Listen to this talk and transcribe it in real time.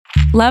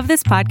Love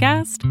this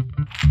podcast?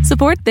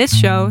 Support this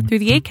show through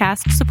the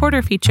Acast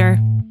supporter feature.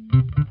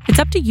 It's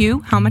up to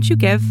you how much you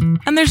give,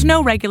 and there's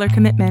no regular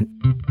commitment.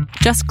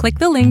 Just click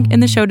the link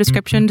in the show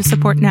description to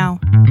support now.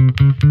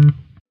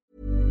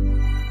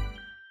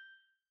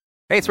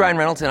 Hey, it's Ryan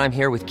Reynolds, and I'm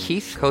here with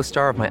Keith,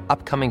 co-star of my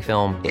upcoming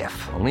film,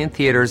 If, only in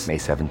theaters May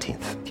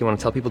 17th. Do you want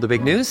to tell people the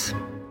big news?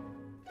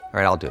 All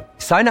right, I'll do it.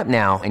 Sign up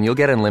now and you'll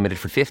get unlimited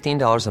for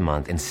 $15 a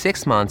month and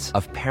 6 months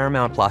of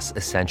Paramount Plus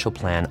Essential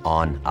Plan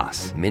on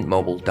us.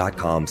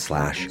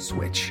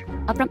 MintMobile.com/switch.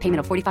 Upfront payment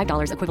of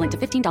 $45 equivalent to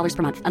 $15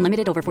 per month.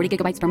 Unlimited over 40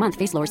 gigabytes per month.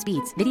 Face lower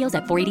speeds. Videos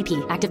at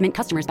 480p. Active Mint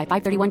customers by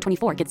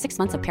 531.24 get 6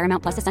 months of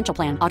Paramount Plus Essential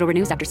Plan. Auto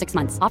renews after 6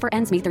 months. Offer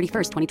ends May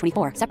 31st,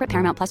 2024. Separate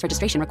Paramount Plus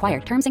registration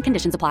required. Terms and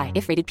conditions apply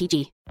if rated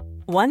PG.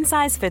 One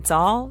size fits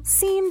all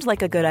seemed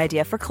like a good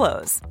idea for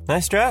clothes.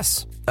 Nice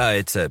dress.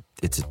 It's a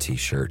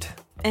t-shirt.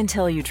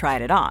 Until you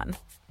tried it on.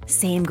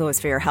 Same goes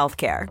for your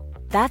healthcare.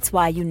 That's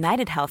why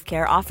United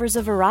Healthcare offers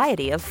a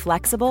variety of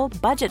flexible,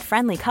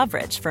 budget-friendly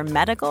coverage for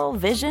medical,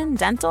 vision,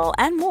 dental,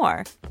 and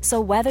more.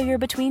 So whether you're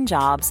between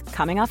jobs,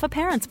 coming off a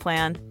parent's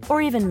plan, or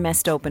even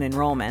missed open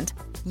enrollment,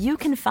 you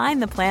can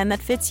find the plan that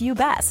fits you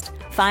best.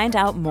 Find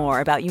out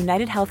more about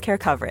United Healthcare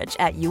coverage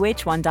at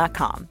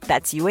uh1.com.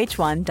 That's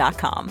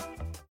uh1.com.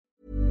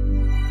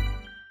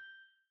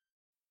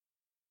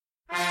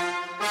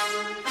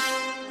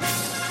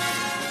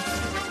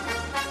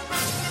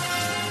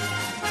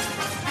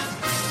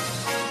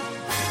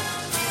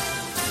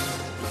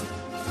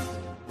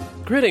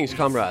 Greetings,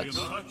 comrades.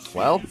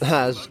 Well,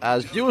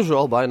 as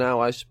usual by now,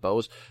 I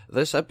suppose,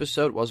 this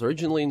episode was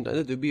originally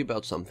intended to be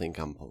about something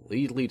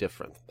completely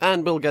different.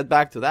 And we'll get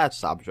back to that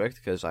subject,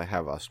 because I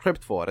have a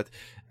script for it,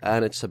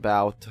 and it's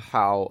about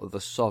how the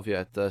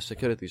Soviet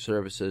security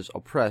services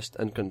oppressed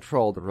and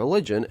controlled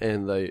religion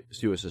in the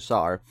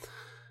USSR.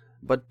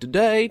 But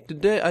today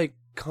I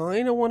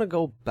kind of want to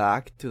go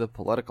back to the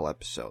political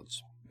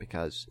episodes,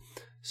 because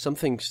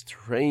something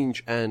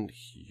strange and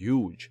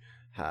huge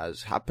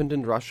has happened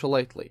in Russia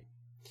lately.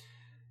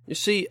 You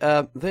see,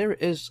 there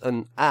is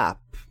an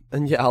app,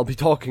 and yeah, I'll be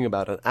talking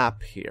about an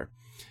app here.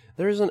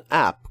 There is an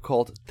app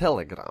called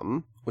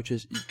Telegram, which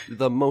is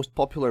the most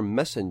popular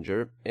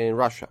messenger in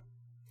Russia.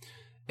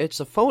 It's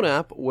a phone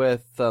app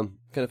with kind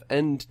of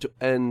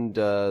end-to-end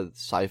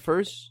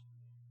ciphers,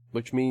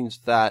 which means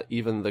that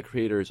even the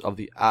creators of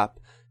the app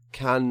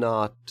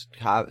cannot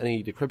have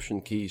any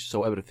decryption keys,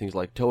 so everything's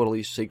like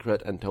totally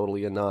secret and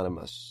totally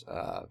anonymous.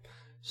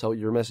 So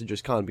your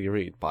messages can't be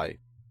read by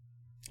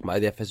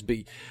the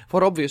FSB.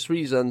 For obvious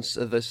reasons,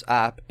 this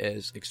app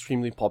is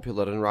extremely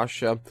popular in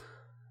Russia,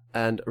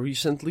 and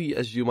recently,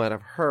 as you might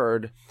have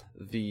heard,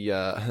 the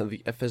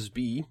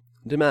FSB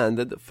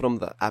demanded from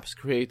the app's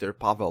creator,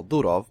 Pavel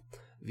Durov,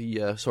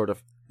 the sort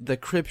of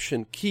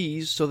decryption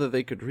keys so that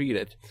they could read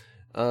it.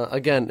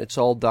 Again, it's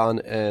all done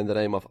in the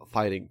name of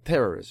fighting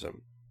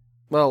terrorism.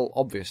 Well,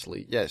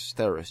 obviously, yes,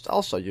 terrorists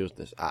also use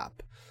this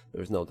app.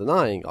 There's no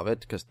denying of it,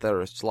 because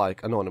terrorists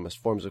like anonymous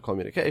forms of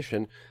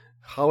communication.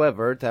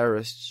 However,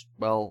 terrorists,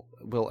 well,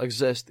 will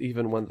exist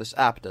even when this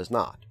app does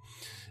not.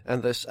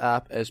 And this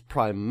app is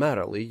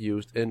primarily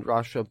used in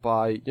Russia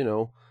by,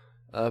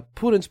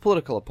 Putin's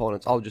political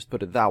opponents. I'll just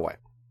put it that way.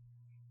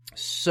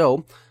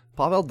 So,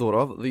 Pavel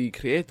Durov, the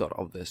creator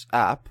of this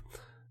app,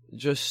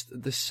 just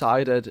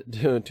decided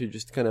to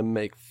just kind of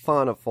make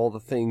fun of all the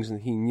things,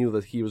 and he knew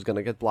that he was going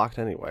to get blocked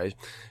anyways.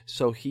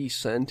 So he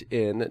sent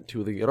in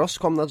to the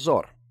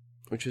Roskomnadzor,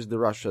 which is the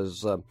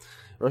Russia's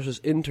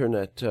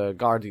internet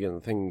guardian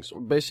things,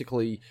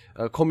 basically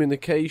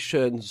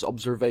communications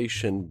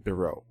observation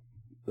bureau.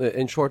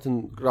 In short,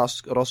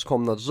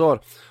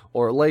 Roskomnadzor,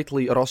 or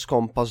lately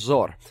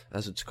Roskompozor,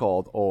 as it's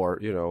called,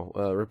 or,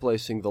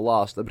 replacing the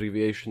last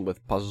abbreviation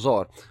with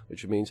Pozor,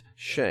 which means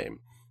shame.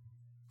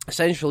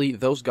 Essentially,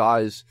 those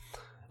guys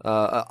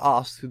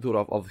asked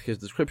Durov of his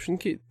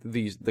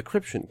these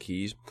decryption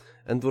keys,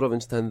 and Durov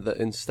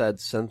instead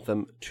sent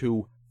them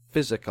to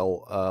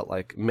physical,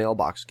 like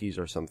mailbox keys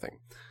or something.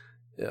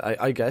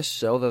 I guess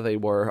so that they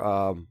were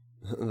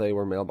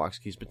mailbox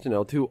keys, but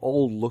two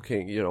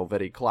old-looking,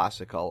 very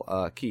classical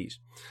keys.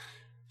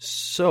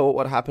 So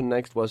what happened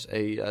next was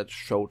a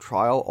show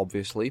trial,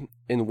 obviously,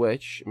 in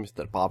which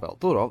Mr. Pavel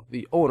Durov,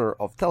 the owner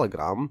of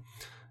Telegram,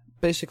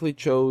 basically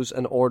chose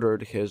and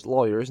ordered his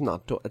lawyers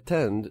not to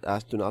attend,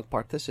 as to not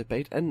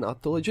participate and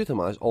not to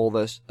legitimize all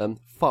this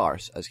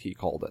farce, as he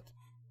called it.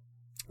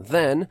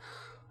 Then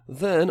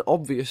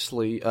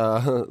obviously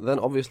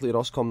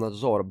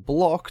Roskomnadzor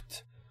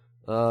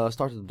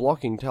started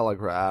blocking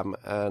Telegram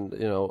and,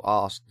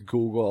 asked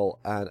Google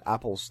and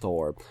Apple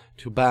Store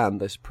to ban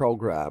this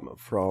program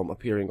from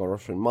appearing on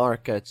Russian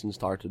markets, and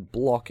started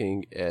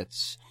blocking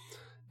its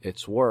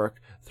work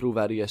through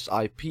various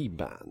IP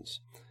bans.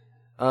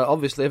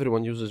 Obviously,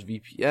 everyone uses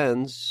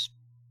VPNs,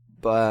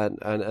 but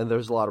and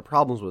there's a lot of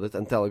problems with it,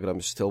 and Telegram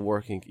is still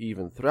working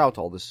even throughout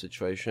all this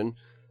situation.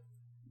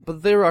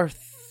 But there are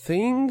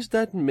things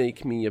that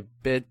make me a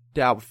bit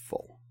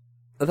doubtful.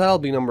 That'll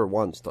be number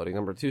one story.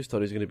 Number two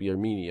story is going to be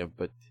Armenia,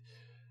 but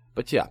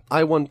But yeah,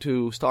 I want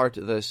to start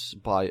this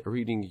by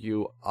reading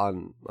you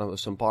on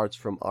some parts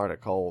from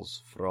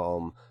articles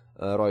from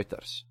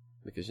Reuters,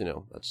 because,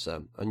 that's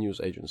a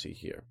news agency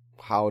here.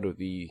 How do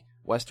the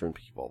Western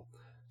people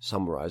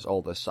summarize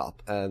all this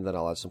up? And then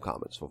I'll add some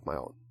comments of my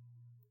own.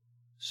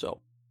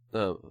 So,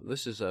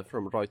 this is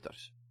from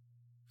Reuters.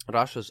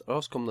 Russia's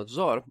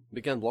Roskomnadzor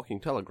began blocking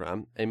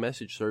Telegram, a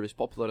message service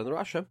popular in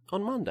Russia,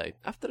 on Monday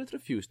after it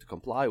refused to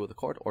comply with a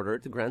court order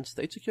to grant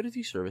state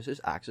security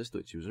services access to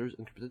its users'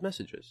 encrypted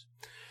messages.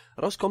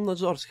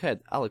 Roskomnadzor's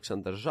head,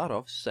 Alexander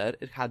Zharov, said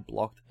it had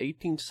blocked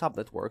 18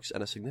 subnetworks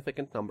and a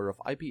significant number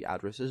of IP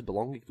addresses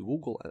belonging to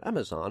Google and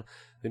Amazon,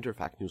 the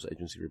Interfax news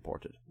agency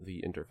reported.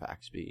 The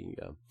Interfax being,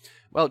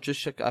 just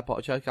check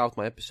out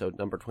my episode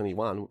number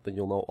 21, then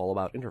you'll know all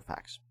about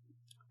Interfax.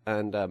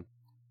 And,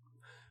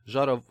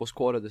 Zharov was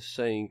quoted as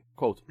saying,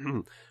 quote,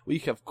 "We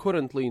have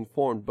currently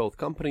informed both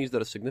companies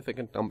that a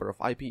significant number of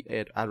IP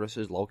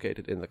addresses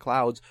located in the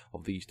clouds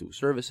of these two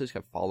services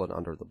have fallen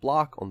under the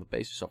block on the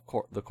basis of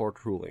the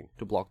court ruling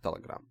to block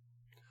Telegram."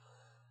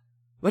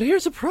 But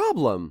here's a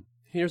problem.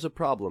 Here's a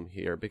problem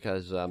here,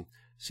 because,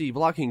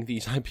 blocking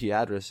these IP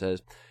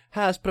addresses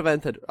has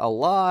prevented a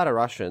lot of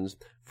Russians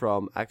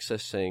from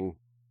accessing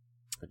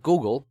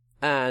Google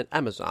and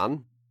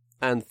Amazon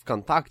and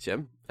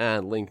VKontakte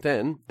and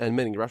LinkedIn, and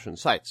many Russian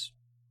sites.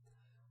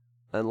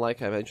 And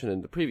like I mentioned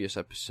in the previous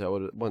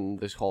episode, when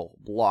this whole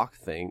block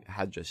thing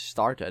had just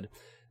started,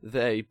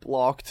 they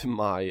blocked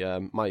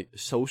my my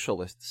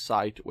socialist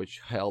site, which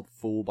held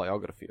full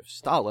biography of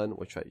Stalin,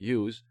 which I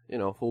use,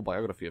 full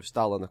biography of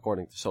Stalin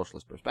according to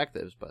socialist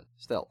perspectives, but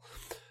still,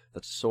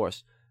 that's the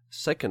source.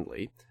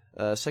 Secondly,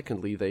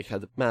 they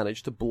had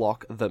managed to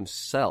block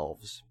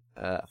themselves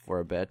for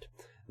a bit.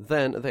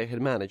 Then they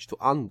had managed to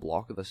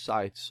unblock the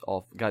sites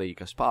of Garry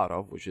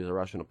Kasparov, which is a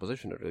Russian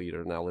opposition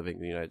leader now living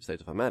in the United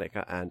States of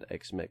America and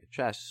ex-Mega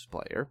Chess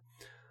player.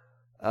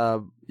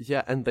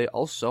 And they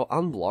also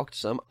unblocked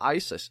some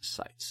ISIS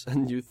sites.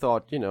 And you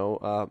thought,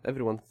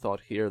 everyone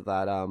thought here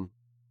that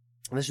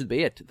this should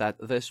be it, that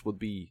this would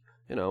be,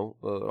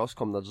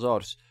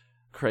 Roskomnadzor's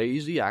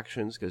crazy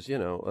actions, because,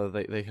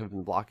 they have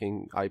been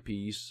blocking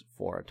IPs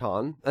for a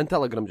ton. And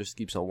Telegram just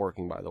keeps on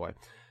working, by the way.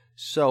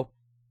 So,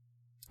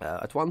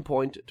 at one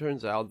point, it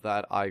turns out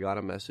that I got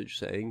a message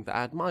saying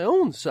that my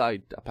own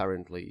site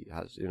apparently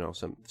has,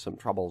 some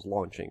troubles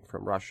launching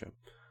from Russia.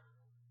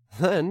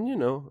 Then,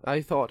 I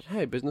thought,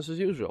 hey, business as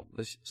usual.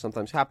 This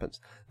sometimes happens.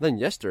 Then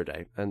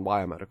yesterday, and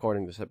why am I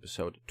recording this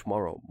episode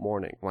tomorrow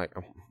morning?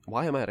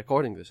 Why am I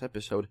recording this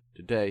episode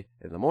today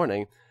in the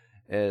morning?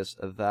 Is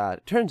that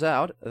it turns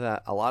out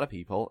that a lot of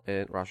people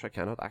in Russia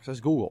cannot access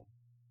Google.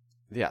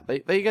 Yeah,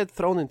 they get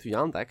thrown into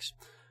Yandex,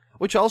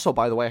 which also,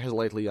 by the way, has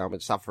lately been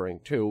suffering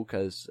too,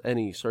 because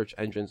any search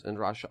engines in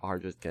Russia are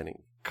just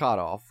getting cut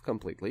off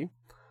completely.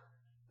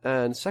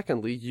 And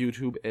secondly,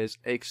 YouTube is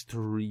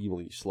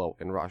extremely slow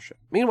in Russia.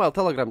 Meanwhile,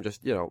 Telegram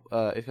just,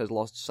 it has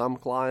lost some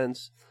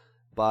clients,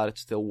 but it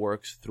still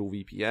works through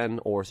VPN,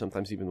 or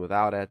sometimes even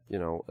without it.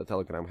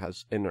 Telegram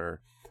has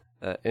inner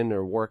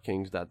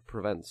workings that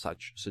prevent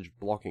such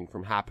blocking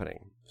from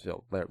happening,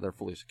 so they're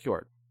fully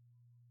secured.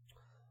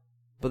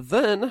 But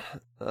then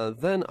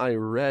I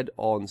read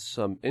on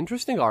some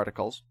interesting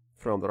articles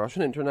from the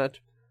Russian internet,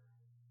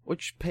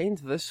 which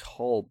paint this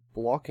whole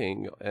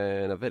blocking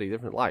in a very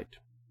different light.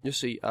 You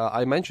see,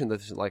 I mentioned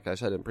this, like I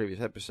said in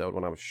previous episode,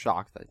 when I was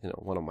shocked that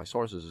one of my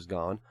sources is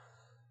gone.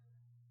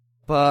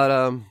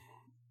 But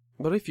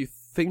if you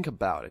think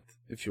about it,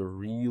 if you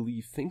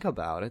really think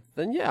about it,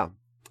 then yeah,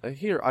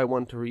 here I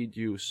want to read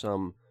you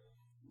some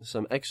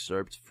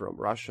excerpts from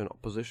Russian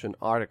opposition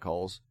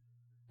articles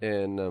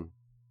in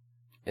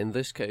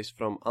this case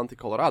from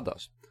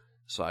Anti-Colorado's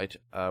site,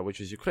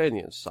 which is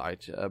Ukrainian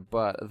site,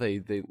 but they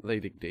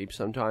dig deep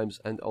sometimes,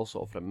 and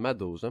also from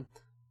Meduza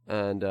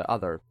and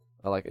other,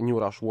 like New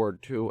Rush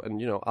Word 2,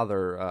 and,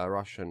 other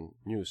Russian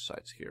news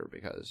sites here,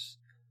 because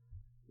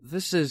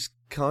this is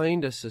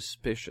kind of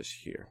suspicious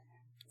here.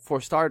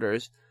 For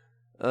starters,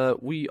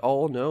 we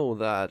all know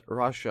that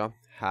Russia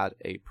had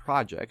a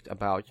project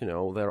about,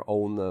 their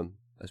own,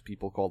 as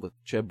people call it,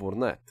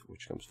 Cheburnet,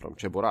 which comes from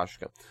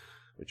Cheburashka,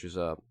 which is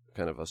a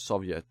kind of a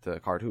Soviet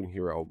cartoon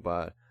hero,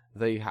 but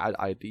they had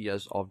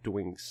ideas of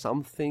doing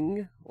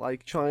something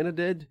like China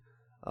did,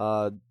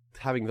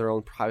 having their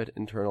own private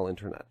internal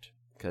internet,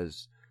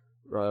 because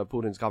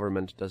Putin's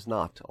government does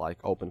not like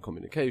open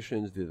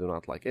communications, they do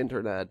not like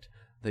internet,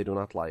 they do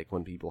not like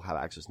when people have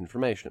access to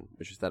information,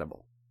 which is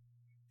terrible.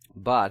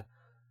 But,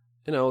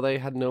 they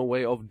had no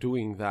way of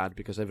doing that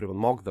because everyone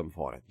mocked them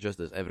for it, just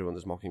as everyone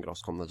is mocking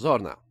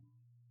Roskomnadzor now.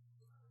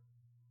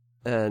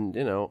 And,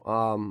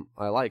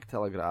 I like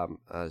Telegram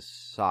as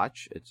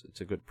such.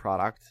 It's a good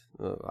product.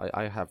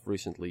 I have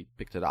recently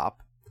picked it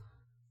up.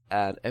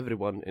 And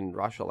everyone in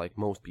Russia, like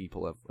most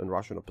people in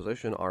Russian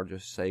opposition, are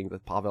just saying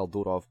that Pavel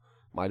Durov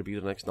might be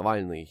the next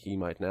Navalny. He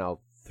might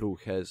now, through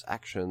his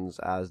actions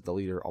as the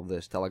leader of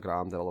this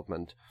Telegram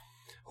development,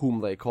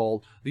 whom they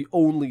call the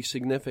only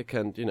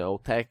significant,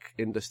 tech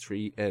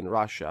industry in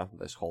Russia,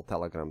 this whole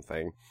Telegram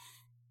thing,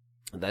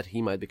 that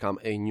he might become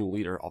a new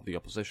leader of the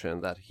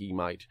opposition, that he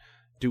might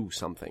do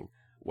something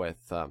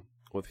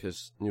with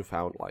his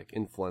newfound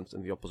influence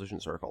in the opposition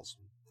circles.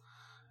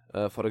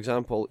 For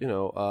example,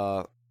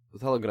 the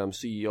Telegram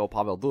CEO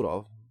Pavel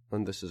Durov,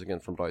 and this is again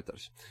from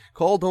Reuters,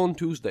 called on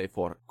Tuesday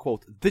for,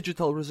 quote,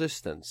 digital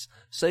resistance,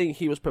 saying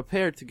he was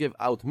prepared to give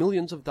out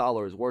millions of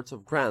dollars worth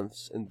of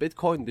grants in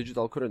Bitcoin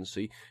digital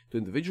currency to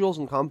individuals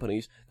and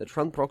companies that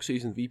run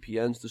proxies and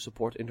VPNs to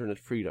support internet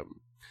freedom.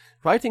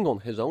 Writing on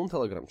his own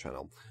Telegram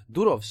channel,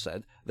 Durov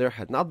said there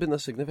had not been a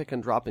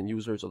significant drop in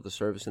users of the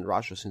service in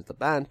Russia since the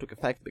ban took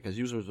effect because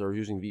users were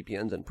using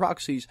VPNs and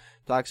proxies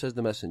to access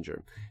the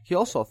messenger. He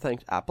also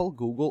thanked Apple,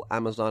 Google,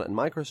 Amazon, and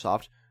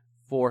Microsoft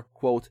for,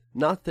 quote,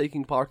 not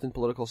taking part in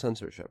political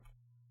censorship.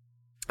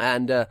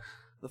 And the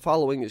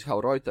following is how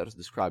Reuters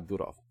described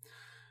Durov.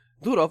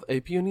 Durov,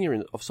 a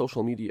pioneer of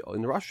social media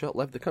in Russia,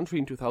 left the country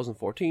in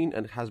 2014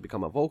 and has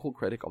become a vocal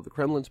critic of the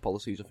Kremlin's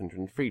policies of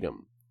internet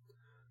freedom.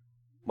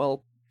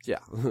 Well, yeah,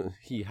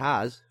 he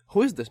has.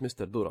 Who is this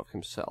Mr. Durov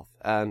himself?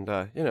 And,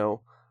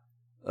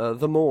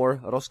 the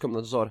more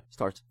Roskomnadzor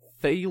starts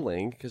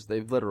failing, because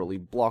they've literally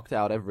blocked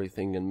out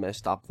everything and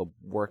messed up the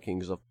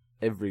workings of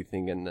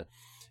everything, and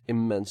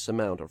immense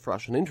amount of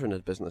Russian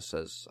internet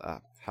businesses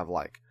have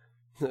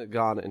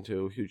gone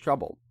into huge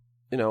trouble.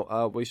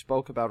 We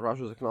spoke about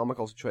Russia's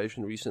economical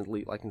situation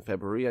recently, in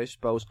February, I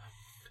suppose,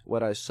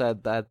 where I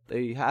said that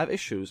they have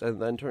issues, and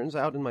then turns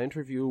out in my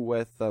interview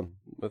with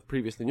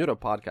previously Neuro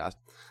podcast,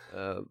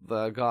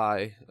 the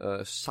guy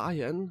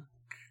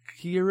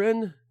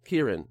Kieran,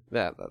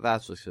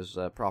 that's his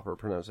proper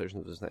pronunciation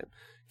of his name,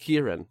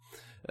 Kieran,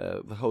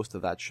 the host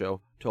of that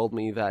show, told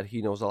me that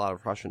he knows a lot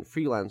of Russian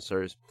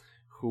freelancers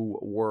who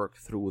work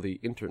through the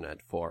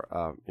internet for,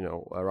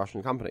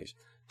 Russian companies.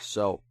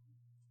 So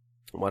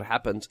what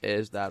happens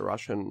is that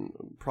Russian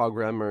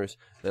programmers,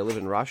 they live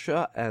in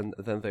Russia, and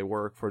then they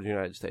work for the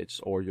United States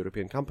or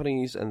European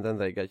companies, and then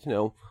they get,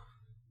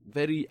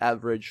 very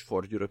average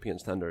for European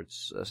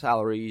standards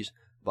salaries,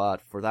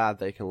 but for that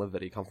they can live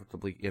very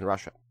comfortably in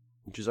Russia,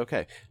 which is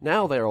okay.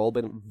 Now they're all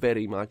been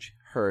very much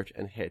hurt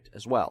and hit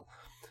as well.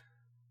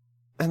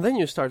 And then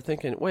you start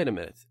thinking, wait a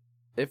minute,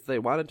 if they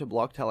wanted to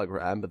block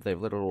Telegram, but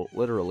they've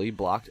literally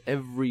blocked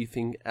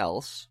everything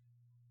else,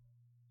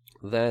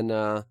 then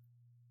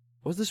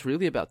was this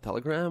really about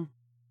Telegram?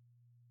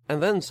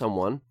 And then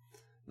someone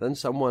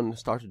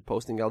started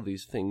posting out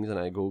these things, and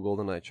I googled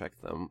and I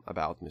checked them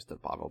about Mr.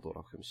 Pavel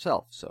Durov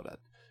himself, so that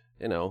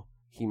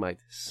he might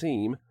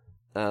seem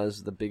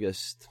as the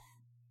biggest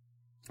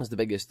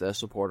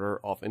supporter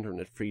of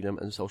internet freedom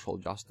and social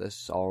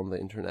justice on the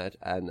internet,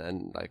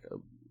 and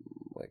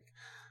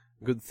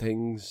good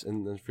things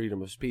and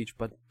freedom of speech,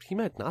 but he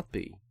might not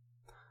be.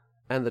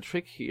 And the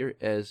trick here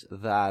is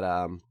that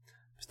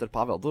Mr.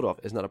 Pavel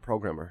Durov is not a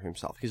programmer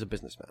himself. He's a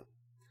businessman.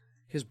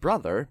 His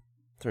brother,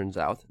 turns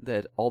out,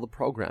 did all the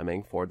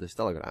programming for this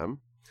Telegram,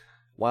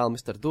 while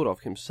Mr.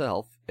 Durov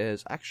himself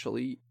is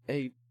actually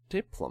a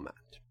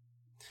diplomat.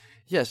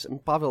 Yes,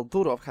 Pavel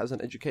Durov has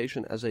an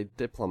education as a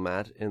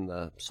diplomat in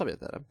the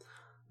Soviet era.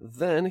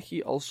 Then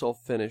he also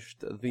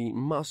finished the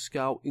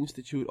Moscow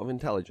Institute of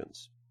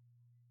Intelligence.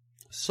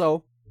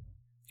 So,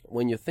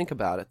 when you think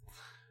about it,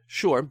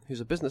 sure, he's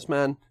a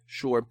businessman,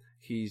 sure,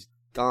 he's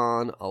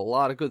done a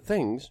lot of good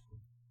things,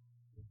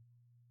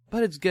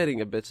 but it's getting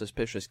a bit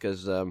suspicious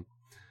because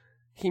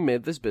he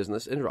made this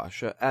business in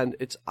Russia, and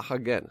it's,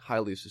 again,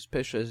 highly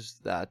suspicious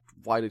that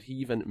why did he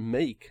even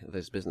make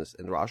this business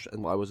in Russia,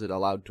 and why was it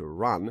allowed to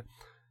run,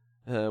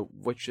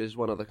 which is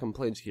one of the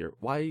complaints here.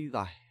 Why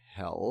the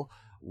hell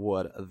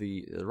would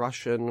the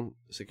Russian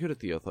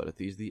security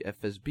authorities, the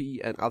FSB,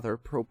 and other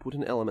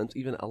pro-Putin elements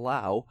even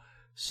allow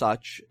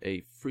such a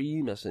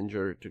free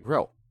messenger to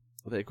grow?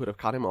 They could have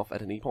cut him off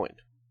at any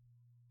point.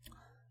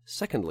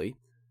 Secondly,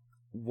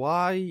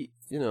 why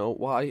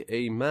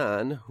a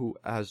man who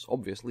has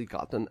obviously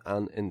gotten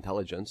an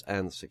intelligence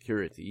and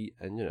security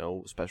and,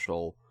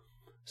 special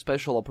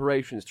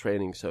operations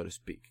training, so to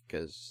speak,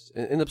 because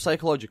in a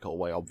psychological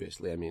way,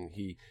 obviously, I mean,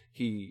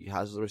 he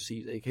has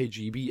received a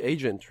KGB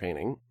agent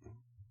training.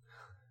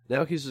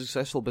 Now he's a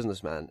successful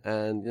businessman,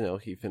 and,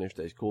 he finished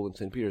a school in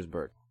St.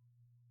 Petersburg.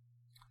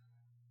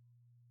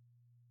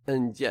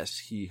 And yes,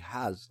 he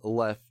has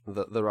left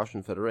the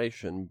Russian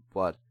Federation,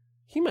 but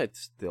he might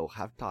still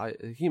have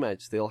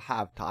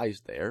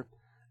ties there.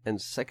 And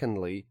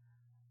secondly,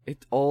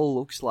 it all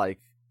looks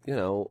like,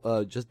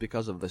 just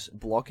because of this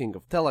blocking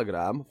of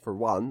Telegram, for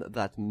one,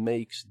 that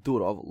makes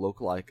Durov look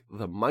like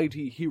the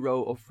mighty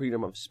hero of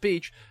freedom of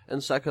speech,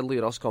 and secondly,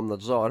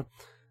 Roskomnadzor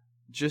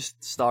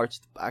just starts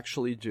to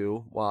actually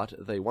do what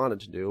they wanted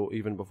to do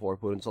even before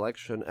Putin's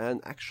election, and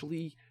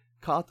actually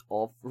cut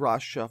off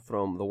Russia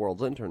from the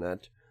world's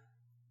internet,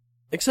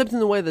 except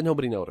in a way that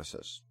nobody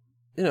notices.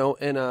 In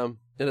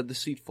a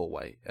deceitful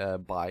way,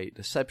 by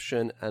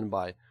deception and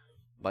by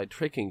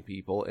tricking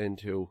people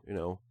into,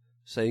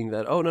 saying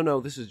that, oh, no,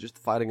 this is just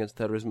fight against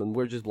terrorism and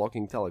we're just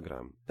blocking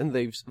Telegram. And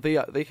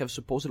they have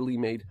supposedly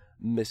made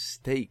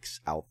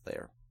mistakes out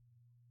there.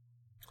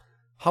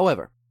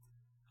 However,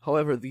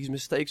 However, these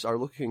mistakes are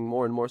looking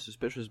more and more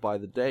suspicious by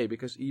the day,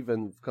 because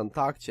even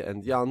VKontakte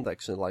and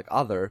Yandex and like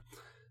other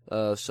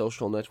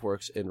social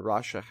networks in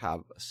Russia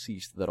have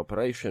ceased their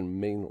operation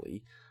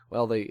mainly.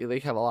 Well,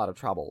 they have a lot of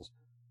troubles.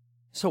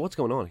 So what's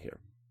going on here?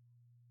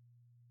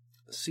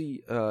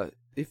 See,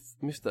 if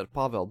Mr.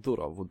 Pavel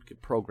Durov would be a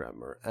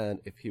programmer, and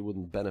if he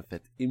wouldn't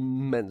benefit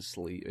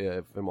immensely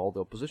from all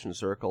the opposition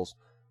circles,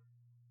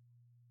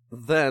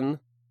 then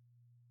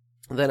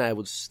I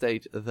would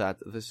state that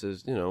this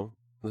is,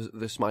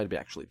 this might be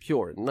actually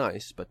pure and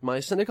nice, but my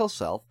cynical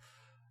self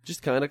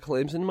just kind of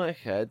claims in my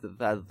head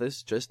that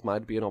this just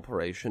might be an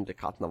operation to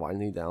cut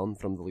Navalny down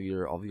from the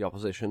leader of the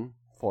opposition,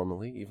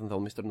 formally, even though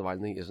Mr.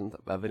 Navalny isn't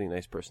a very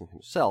nice person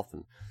himself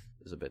and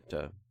is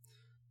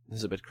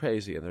a bit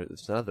crazy, and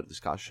it's another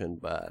discussion,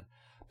 but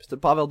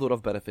Mr. Pavel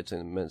Durov benefits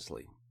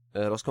immensely.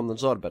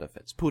 Roskomnadzor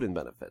benefits, Putin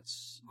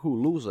benefits.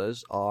 Who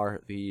loses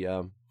are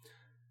the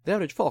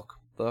average folk,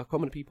 the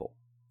common people.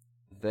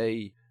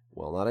 They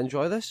will not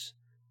enjoy this,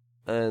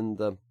 and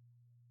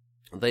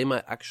they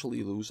might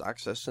actually lose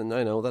access, and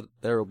I know that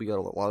there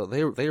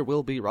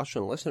will be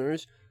Russian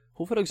listeners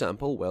who, for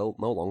example, will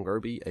no longer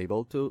be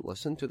able to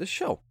listen to this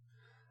show.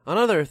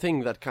 Another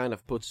thing that kind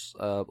of puts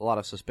a lot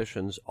of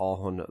suspicions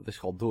on this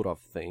whole Durov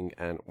thing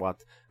and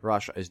what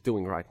Russia is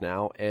doing right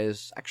now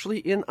is actually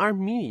in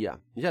Armenia,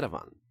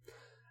 Yerevan.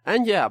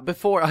 And yeah,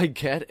 before I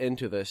get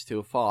into this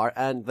too far,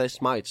 and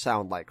this might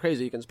sound like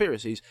crazy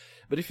conspiracies,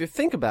 but if you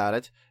think about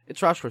it,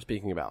 it's Russia we're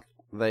speaking about.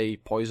 They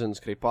poisoned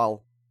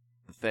Skripal.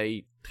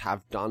 They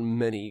have done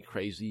many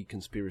crazy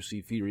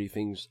conspiracy theory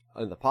things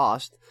in the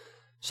past.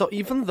 So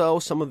even though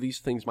some of these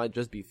things might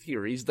just be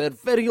theories, they're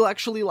very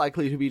actually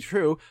likely to be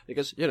true,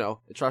 because,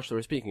 it's Russia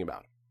we're speaking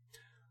about.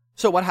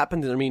 So what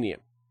happened in Armenia?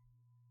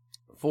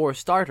 For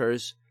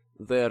starters,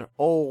 their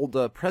old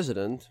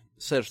president,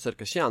 Serge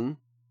Sargsyan,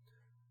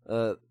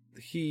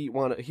 he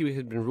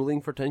had been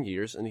ruling for 10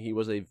 years, and he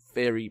was a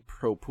very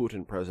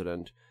pro-Putin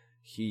president.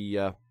 He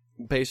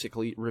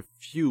basically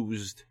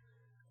refused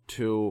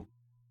to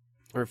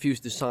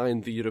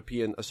sign the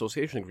European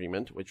Association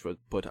Agreement, which would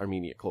put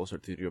Armenia closer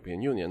to the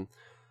European Union.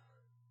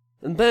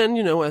 And then,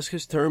 as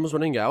his term was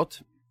running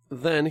out,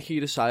 then he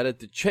decided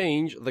to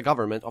change the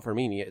government of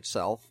Armenia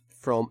itself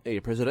from a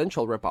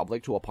presidential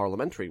republic to a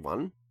parliamentary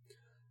one.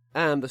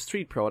 And the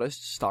street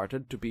protests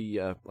started to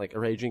be,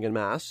 raging en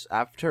masse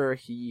after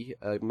he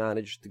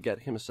managed to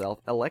get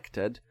himself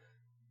elected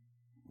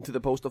to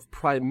the post of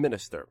prime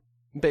minister,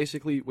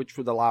 basically, which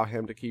would allow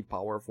him to keep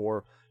power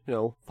for,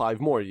 5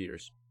 more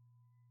years,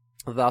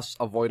 thus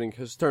avoiding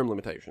his term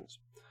limitations.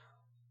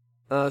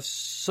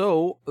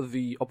 So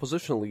the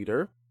opposition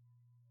leader,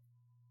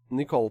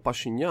 Nikol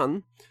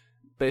Pashinyan,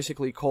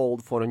 basically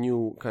called for a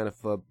new kind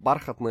of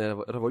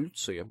Barkhatnaya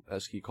revolution,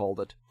 as he called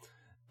it,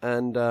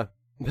 and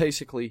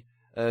basically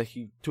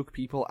he took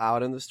people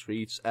out in the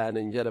streets, and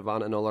in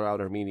Yerevan and all around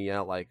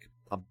Armenia, like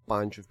a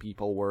bunch of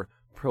people were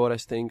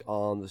protesting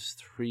on the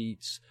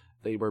streets.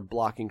 They were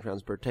blocking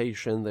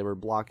transportation, they were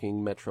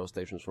blocking metro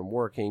stations from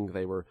working,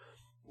 they were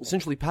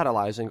essentially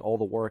paralyzing all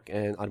the work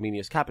in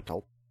Armenia's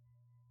capital,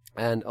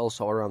 and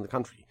also around the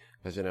country.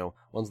 Because,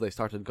 once they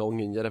started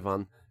going in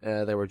Yerevan,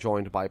 they were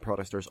joined by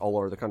protesters all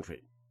over the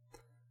country.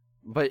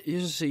 But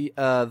you see,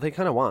 they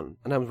kind of won,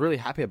 and I'm really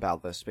happy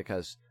about this,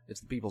 because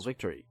it's the people's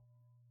victory.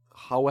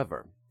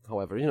 However,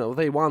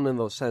 they won in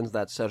the sense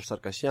that Serge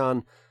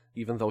Sargsyan,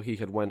 even though he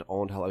had went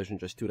on television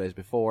just 2 days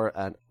before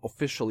and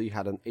officially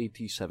had an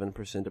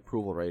 87%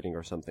 approval rating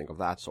or something of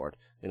that sort,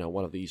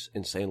 one of these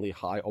insanely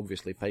high,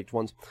 obviously faked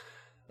ones.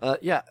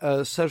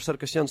 Serge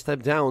Sargsyan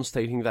stepped down,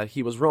 stating that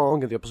he was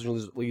wrong and the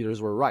opposition leaders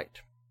were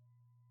right.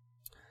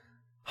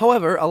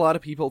 However, a lot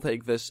of people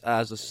take this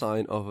as a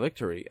sign of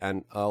victory,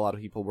 and a lot of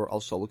people were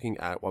also looking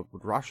at what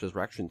would Russia's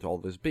reaction to all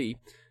this be,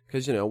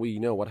 because, we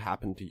know what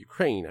happened to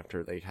Ukraine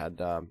after they had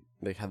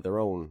their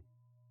own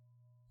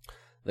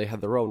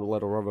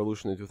little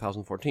revolution in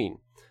 2014.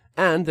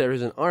 And there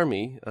is an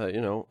army,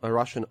 a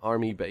Russian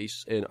army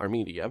base in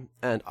Armenia,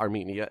 and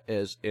Armenia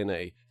is in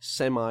a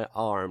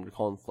semi-armed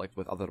conflict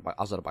with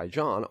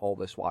Azerbaijan all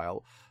this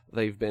while.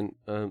 They've been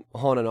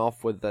on and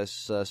off with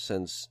this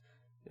since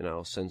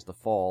the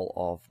fall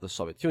of the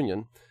Soviet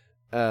Union.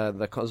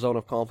 The zone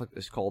of conflict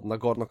is called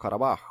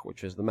Nagorno-Karabakh,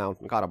 which is the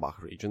Mountain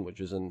Karabakh region, which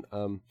is an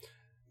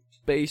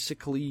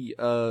basically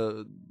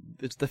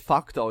it's de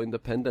facto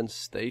independent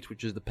state,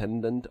 which is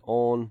dependent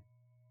on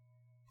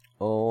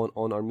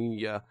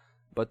Armenia,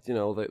 but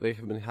they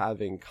have been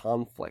having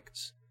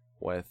conflicts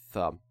with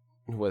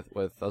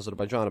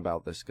Azerbaijan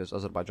about this, because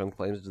Azerbaijan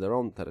claims it's their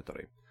own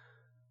territory.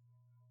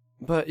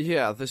 But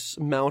yeah, this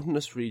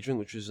mountainous region,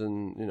 which is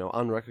an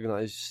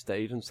unrecognized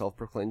state and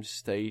self-proclaimed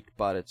state,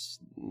 but it's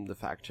de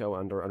facto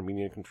under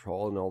Armenian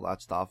control and all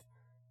that stuff.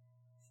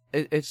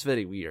 It's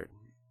very weird.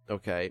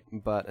 Okay,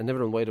 and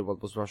everyone waited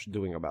what was Russia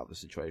doing about the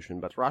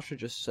situation, but Russia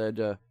just said,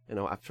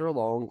 after a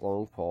long,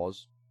 long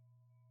pause,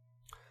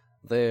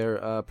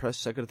 their press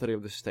secretary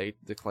of the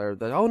state declared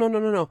that, oh,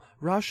 no,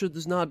 Russia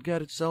does not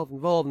get itself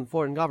involved in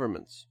foreign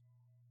governments.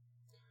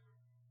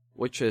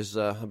 Which is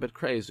a bit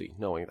crazy,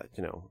 knowing that,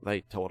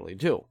 they totally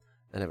do.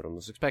 and everyone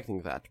was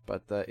expecting that.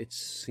 But it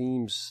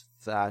seems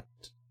that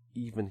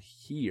even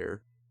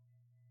here,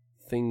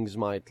 things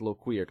might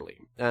look weirdly.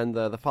 And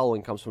the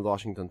following comes from the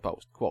Washington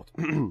Post. Quote,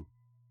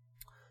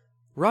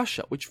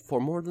 Russia, which for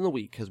more than a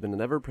week has been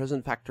an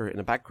ever-present factor in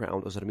the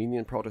background as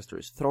Armenian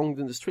protesters thronged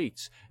in the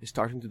streets, is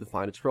starting to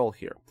define its role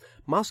here.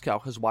 Moscow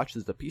has watched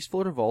as the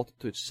peaceful revolt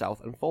to its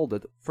south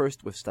unfolded,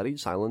 first with studied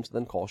silence,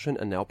 then caution,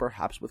 and now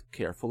perhaps with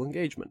careful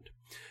engagement.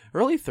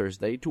 Early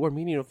Thursday, 2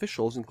 Armenian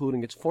officials,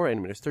 including its foreign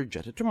minister,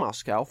 jetted to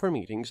Moscow for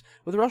meetings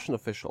with Russian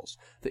officials.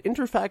 The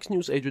Interfax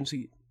news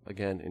agency,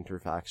 again,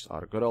 Interfax,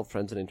 our good old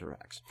friends at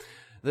Interfax,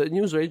 the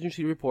news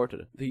agency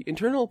reported, the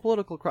internal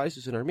political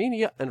crisis in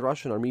Armenia and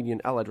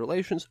Russian-Armenian allied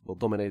relations will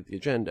dominate the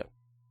agenda.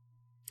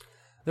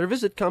 Their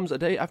visit comes a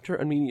day after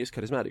Armenia's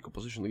charismatic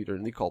opposition leader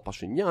Nikol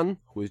Pashinyan,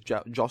 who is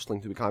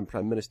jostling to become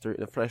prime minister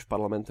in a fresh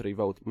parliamentary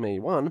vote May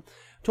 1,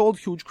 told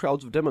huge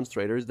crowds of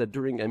demonstrators that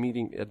during a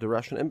meeting at the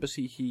Russian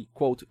embassy he,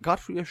 quote,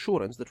 got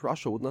reassurance that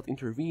Russia would not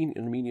intervene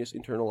in Armenia's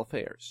internal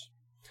affairs.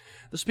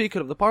 The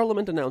Speaker of the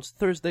Parliament announced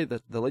Thursday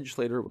that the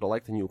legislator would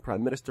elect a new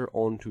prime minister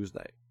on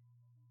Tuesday.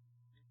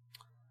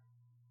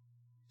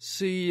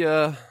 See,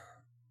 this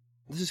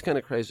is kind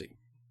of crazy.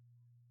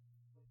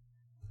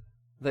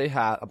 They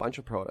had a bunch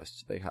of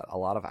protests. They had a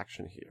lot of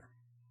action here.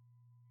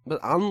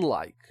 But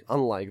unlike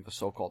the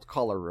so-called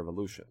color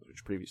revolutions,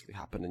 which previously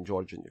happened in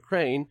Georgia and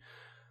Ukraine,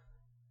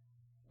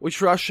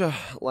 which Russia,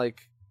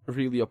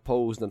 really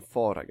opposed and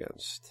fought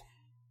against,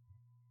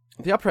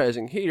 the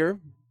uprising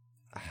here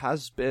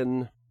has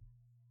been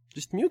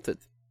just muted.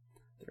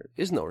 There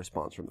is no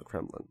response from the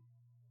Kremlin.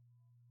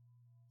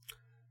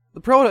 The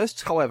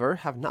protests, however,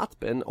 have not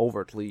been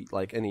overtly,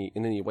 in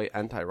any way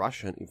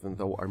anti-Russian, even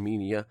though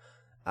Armenia,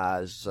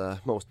 as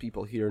most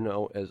people here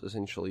know, is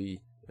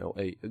essentially,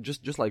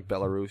 just like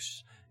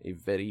Belarus, a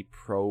very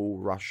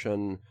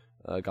pro-Russian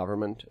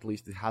government. At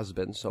least it has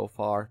been so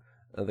far.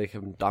 They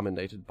have been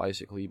dominated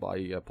basically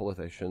by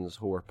politicians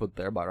who were put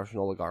there by Russian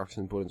oligarchs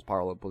in Putin's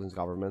parliament, Putin's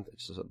government.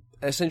 It's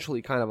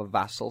essentially kind of a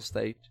vassal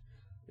state.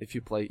 If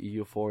you play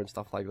EU4 and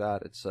stuff like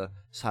that, it's a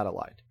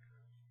satellite.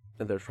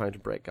 And they're trying to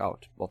break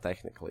out, well,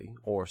 technically,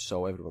 or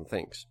so everyone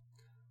thinks.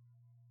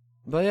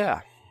 But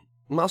yeah,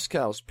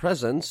 Moscow's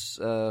presence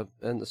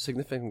and a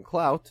significant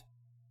clout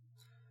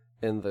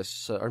in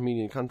this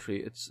Armenian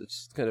country,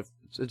 it's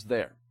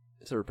there.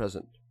 It's ever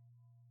present.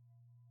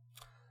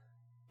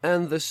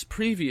 And this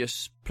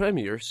previous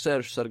premier,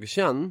 Serge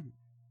Sargsyan,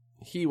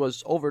 he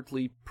was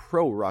overtly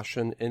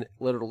pro-Russian in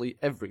literally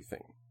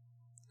everything.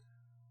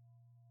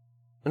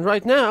 And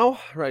right now,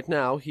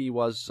 he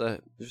was,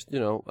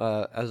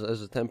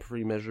 as a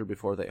temporary measure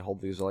before they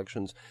hold these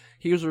elections,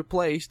 he was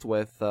replaced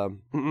with,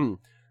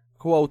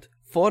 quote,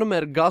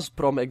 former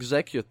Gazprom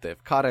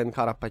executive Karen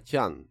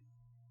Karapetyan,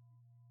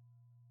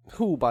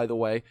 who, by the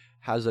way,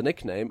 has a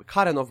nickname,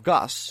 Karen of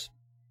Gas,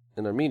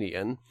 in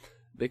Armenian,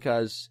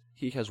 because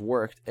he has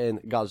worked in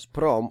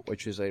Gazprom,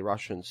 which is a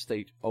Russian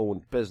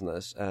state-owned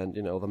business, and,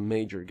 the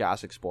major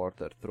gas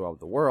exporter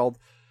throughout the world.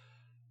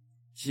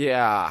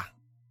 Yeah,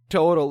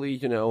 totally,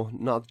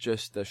 not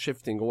just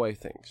shifting away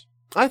things.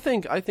 I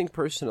think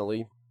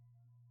personally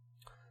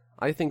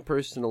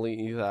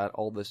that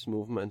all this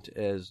movement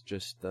is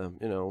just,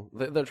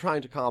 they're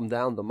trying to calm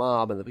down the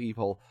mob and the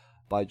people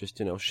by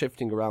just,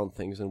 shifting around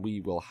things, and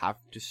we will have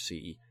to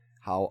see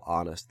how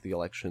honest the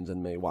elections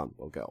in May 1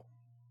 will go.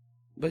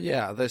 But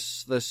yeah,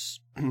 this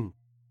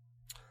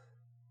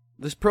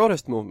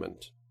protest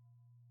movement,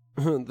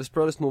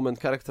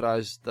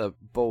 characterized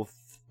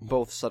both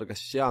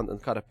Sargsyan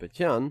and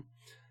Karapetyan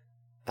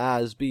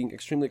as being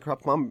extremely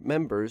corrupt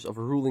members of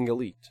a ruling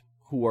elite,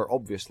 who are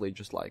obviously,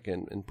 just like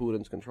in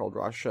Putin's controlled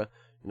Russia,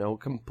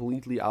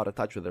 completely out of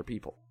touch with their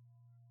people.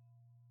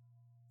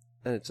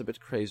 And it's a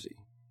bit crazy.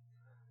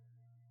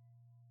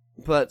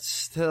 But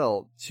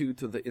still, due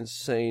to the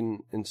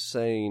insane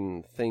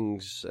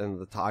things and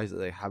the ties that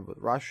they have with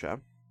Russia,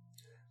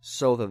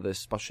 so that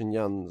this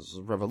Pashinyan's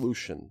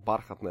revolution,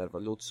 Barkhatная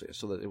Revoluция,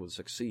 so that it would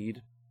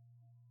succeed,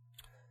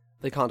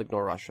 they can't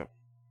ignore Russia.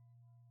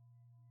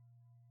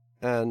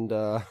 And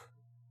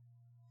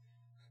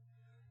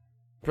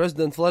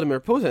President Vladimir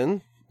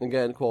Putin,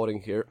 again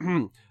quoting here,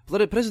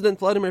 President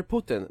Vladimir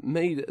Putin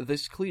made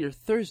this clear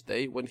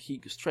Thursday when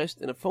he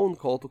stressed in a phone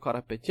call to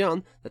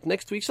Karapetyan that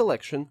next week's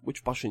election,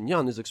 which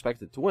Pashinyan is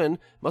expected to win,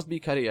 must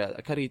be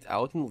carried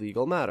out in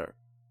legal manner.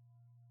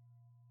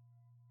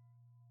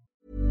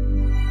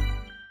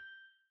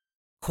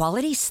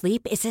 Quality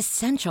sleep is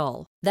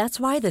essential. That's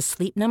why the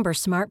Sleep Number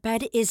Smart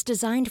Bed is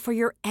designed for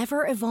your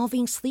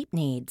ever-evolving sleep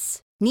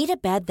needs. Need a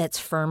bed that's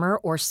firmer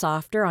or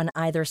softer on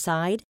either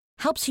side?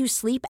 Helps you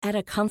sleep at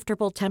a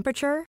comfortable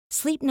temperature?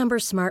 Sleep Number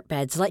Smart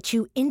Beds let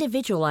you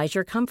individualize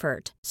your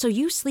comfort, so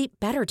you sleep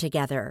better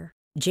together.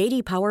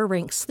 J.D. Power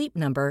ranks Sleep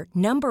Number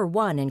number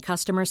 1 in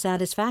customer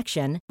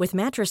satisfaction with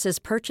mattresses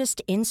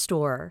purchased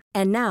in-store.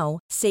 And now,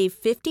 save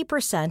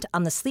 50%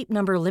 on the Sleep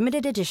Number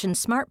Limited Edition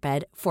Smart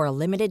Bed for a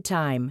limited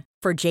time.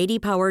 For J.D.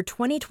 Power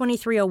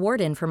 2023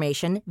 award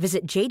information,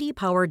 visit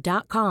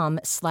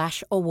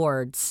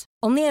jdpower.com/awards.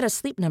 Only at a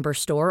Sleep Number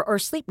store or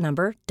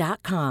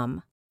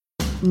sleepnumber.com.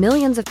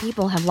 Millions of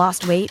people have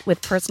lost weight with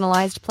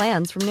personalized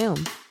plans from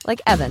Noom. Like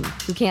Evan,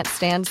 who can't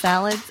stand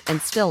salads and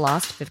still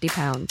lost 50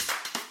 pounds.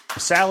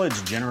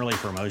 Salads generally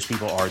for most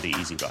people are the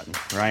easy button,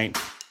 right?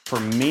 For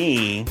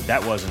me,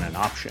 that wasn't an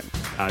option.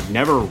 I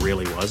never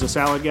really was a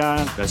salad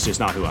guy. That's just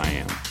not who I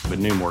am. But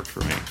Noom worked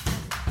for me.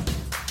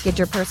 Get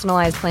your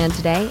personalized plan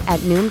today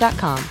at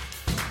Noom.com.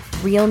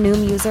 Real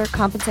Noom user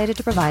compensated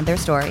to provide their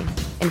story.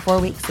 In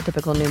 4 weeks, the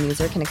typical Noom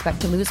user can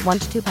expect to lose 1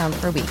 to 2 pounds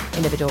per week.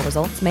 Individual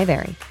results may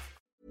vary.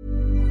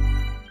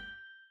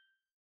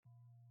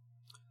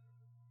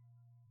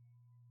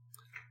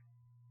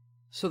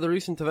 So the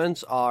recent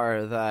events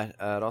are that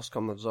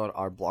Roskomnadzor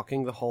are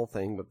blocking the whole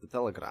thing with the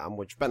Telegram,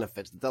 which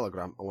benefits the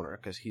Telegram owner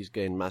because he's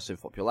gained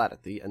massive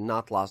popularity and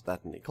not lost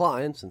that many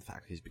clients. In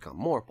fact, he's become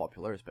more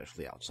popular,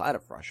 especially outside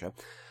of Russia,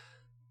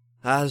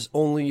 as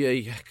only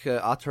a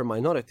utter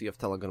minority of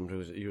Telegram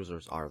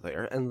users are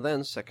there. And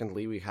then,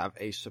 secondly, we have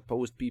a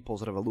supposed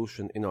people's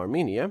revolution in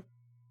Armenia,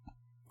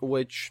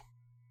 which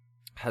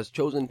has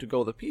chosen to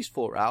go the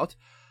peaceful route,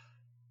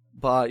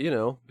 but,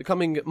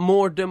 becoming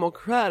more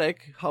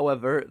democratic.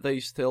 However, they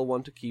still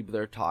want to keep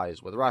their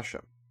ties with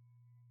Russia.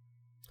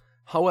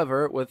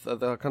 However, with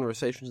the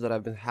conversations that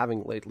I've been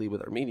having lately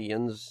with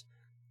Armenians,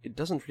 it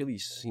doesn't really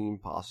seem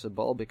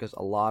possible, because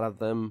a lot of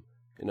them,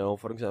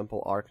 for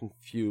example, are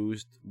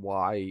confused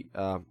why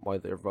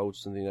their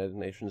votes in the United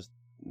Nations,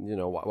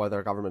 why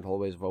their government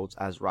always votes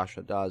as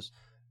Russia does,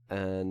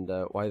 and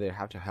why they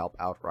have to help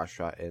out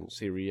Russia in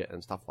Syria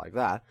and stuff like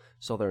that.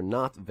 So they're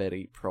not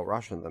very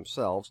pro-Russian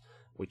themselves,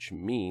 which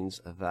means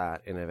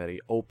that in a very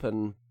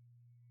open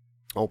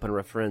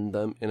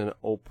referendum, in an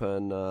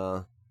open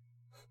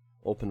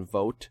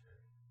vote,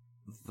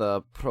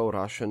 the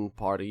pro-Russian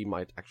party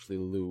might actually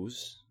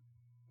lose.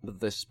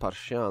 But this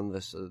Parshian,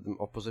 this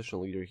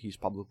opposition leader, he's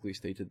publicly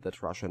stated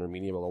that Russia and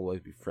Armenia will always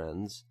be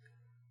friends.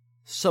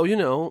 So,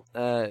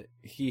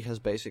 he has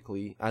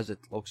basically, as it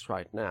looks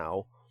right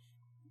now,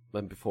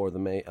 before the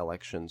May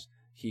elections,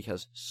 he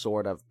has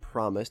sort of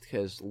promised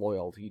his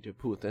loyalty to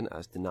Putin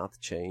as to not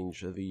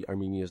change the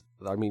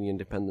Armenian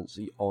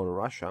dependency on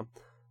Russia,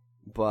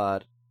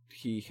 but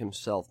he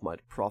himself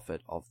might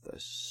profit of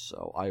this.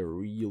 So I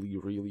really,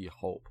 really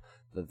hope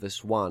that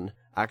this one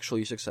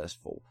actually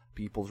successful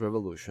people's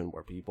revolution,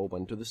 where people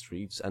went to the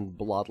streets and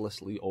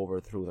bloodlessly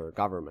overthrew their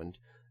government,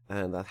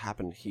 and that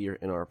happened here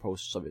in our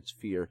post-Soviet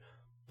sphere,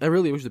 I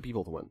really wish the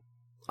people to win.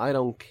 I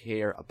don't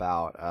care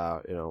about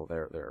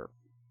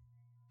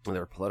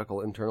their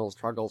political internal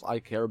struggles. I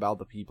care about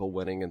the people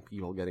winning and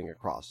people getting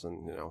across,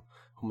 and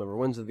whomever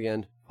wins at the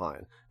end,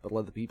 fine. But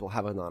let the people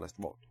have an honest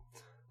vote.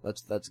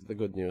 That's the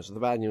good news. The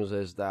bad news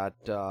is that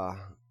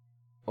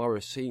what we're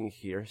seeing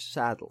here,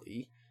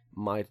 sadly,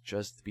 might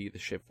just be the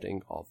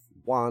shifting of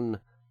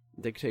one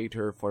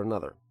dictator for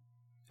another.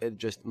 It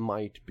just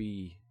might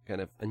be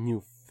kind of a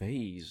new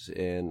phase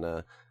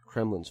in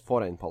Kremlin's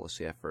foreign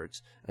policy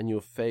efforts, a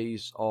new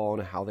phase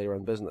on how they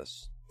run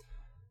business.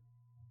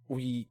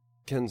 We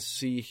can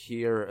see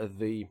here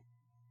the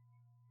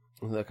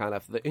kind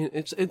of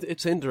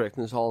it's indirect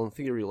and it's all on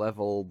theory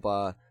level,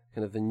 but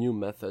kind of the new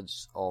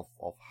methods of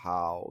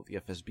how the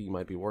FSB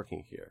might be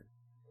working here.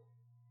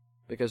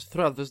 Because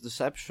throughout this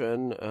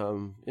deception,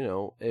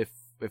 if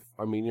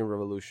Armenian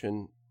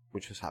revolution,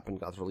 which has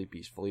happened utterly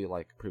peacefully,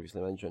 like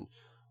previously mentioned,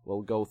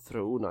 will go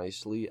through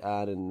nicely,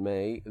 and in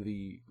May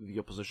the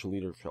opposition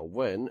leader shall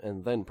win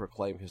and then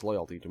proclaim his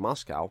loyalty to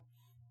Moscow,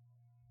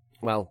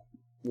 well,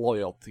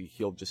 loyalty,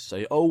 he'll just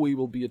say, oh, we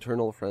will be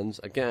eternal friends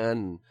again,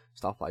 and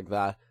stuff like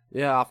that.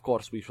 Yeah, of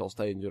course we shall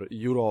stay in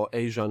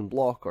Euro-Asian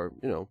bloc, or,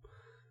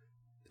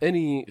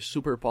 any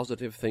super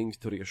positive things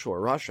to reassure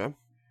Russia.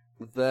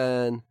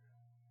 Then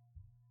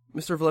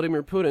Mr.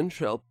 Vladimir Putin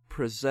shall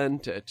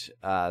present it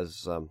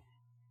as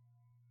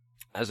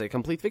a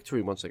complete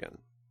victory once again.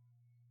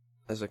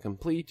 As a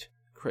complete,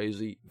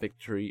 crazy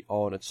victory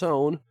on its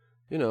own.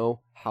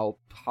 How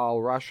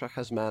Russia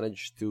has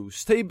managed to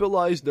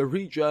stabilize the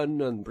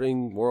region and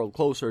bring world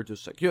closer to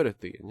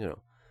security, and,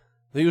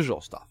 the usual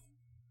stuff.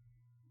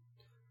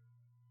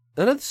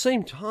 And at the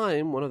same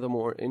time, one of the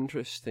more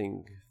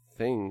interesting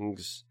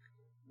things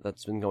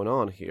that's been going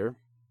on here,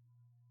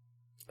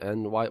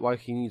 and why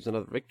he needs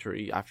another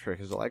victory after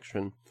his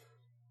election,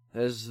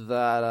 is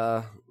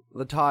that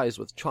the ties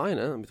with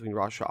China and between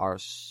Russia are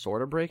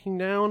sort of breaking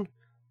down,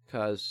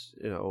 because,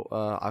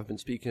 I've been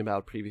speaking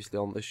about previously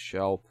on this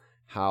show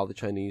how the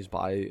Chinese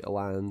buy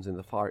lands in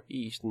the Far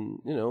East, and,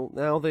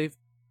 now they've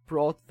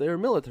brought their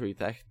military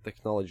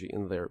technology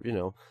in there,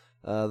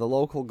 the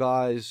local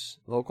guys,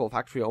 local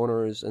factory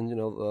owners, and,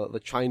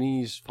 the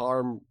Chinese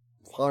farm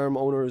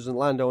owners and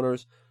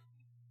landowners,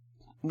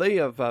 they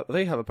have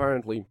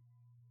apparently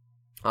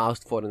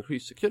asked for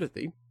increased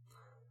security.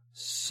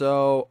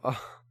 So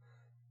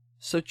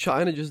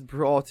China just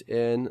brought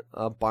in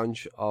a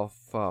bunch of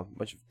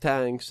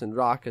tanks and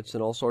rockets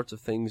and all sorts of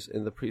things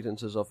in the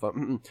pretenses of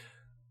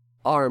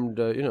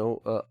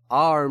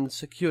armed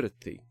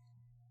security,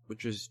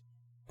 which is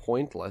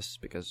pointless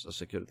because a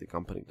security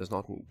company does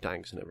not need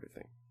tanks and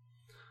everything.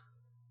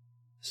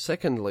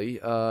 Secondly,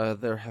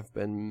 there have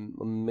been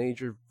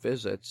major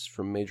visits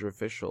from major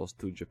officials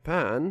to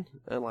Japan,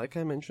 and like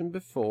I mentioned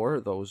before,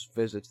 those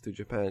visits to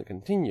Japan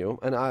continue.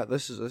 And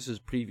this is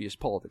previous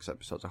politics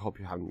episodes. I hope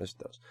you haven't missed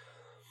those.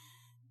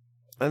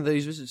 And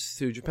these visits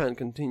to Japan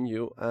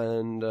continue,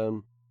 and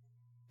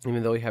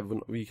even though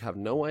we have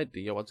no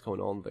idea what's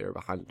going on there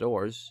behind the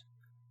doors,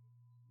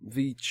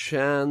 the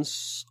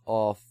chance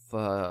of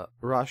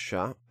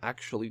Russia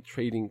actually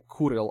trading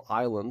Kuril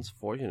Islands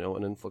for,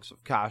 an influx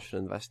of cash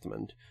and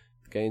investment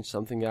to gain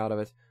something out of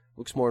it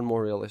looks more and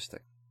more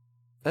realistic.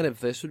 And if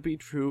this would be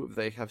true, if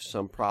they have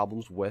some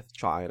problems with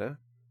China,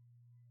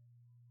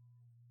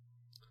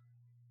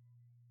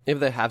 and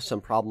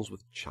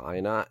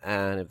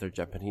if their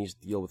Japanese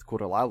deal with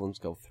Kuril Islands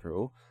go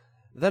through,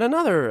 then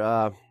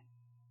another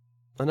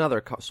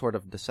sort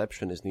of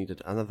deception is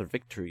needed, another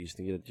victory is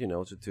needed,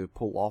 to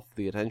pull off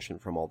the attention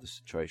from all this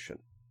situation.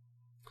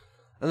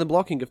 And the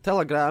blocking of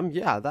Telegram,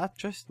 that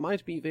just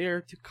might be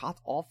there to cut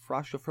off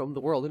Russia from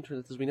the world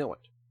internet as we know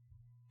it.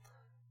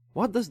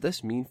 What does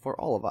this mean for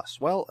all of us?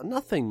 Well,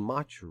 nothing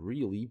much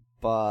really,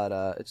 but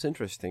it's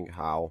interesting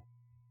how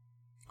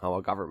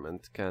a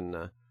government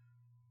can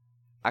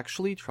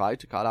actually try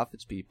to cut off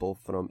its people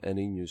from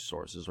any news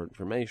sources or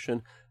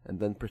information, and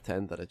then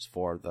pretend that it's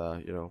for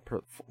the,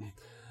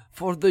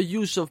 for the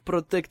use of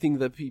protecting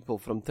the people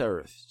from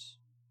terrorists.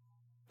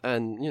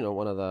 And,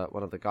 one of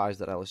the guys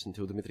that I listened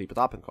to, Dmitry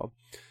Potapenko,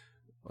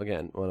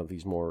 again, one of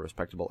these more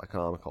respectable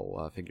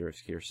economical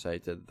figures here,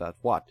 stated that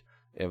what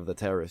if the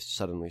terrorists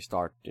suddenly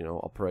start,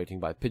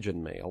 operating by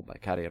pigeon mail, by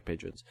carrier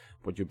pigeons,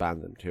 would you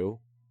ban them too?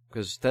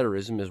 Because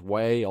terrorism is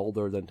way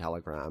older than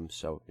Telegram,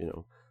 so,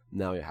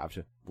 now you have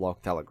to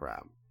block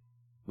Telegram,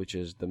 which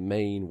is the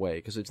main way,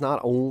 because it's not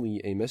only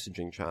a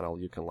messaging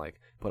channel. You can,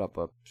 put up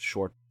a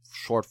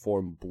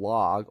short-form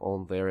blog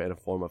on there in a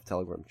form of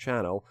Telegram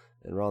channel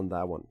and run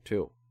that one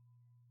too.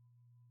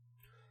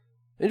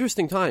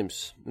 Interesting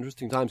times,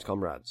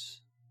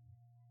 comrades.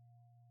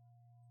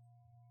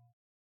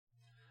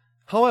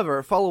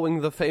 However,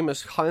 following the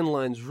famous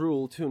Heinlein's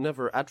rule to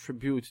never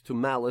attribute to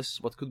malice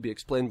what could be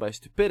explained by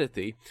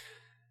stupidity,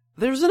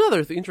 there's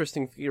another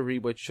interesting theory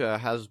which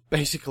has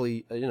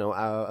basically,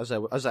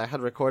 as I had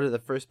recorded the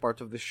first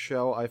part of this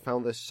show, I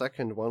found this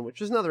second one,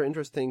 which is another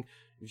interesting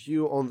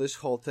view on this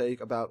whole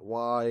take about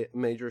why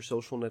major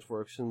social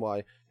networks and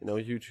why,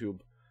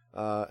 YouTube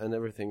and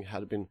everything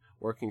had been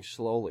working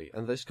slowly.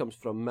 And this comes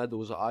from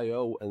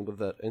Medusa.io and with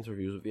the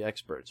interviews with the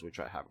experts, which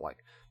I have,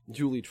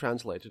 duly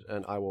translated,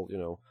 and I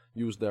will,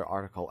 use their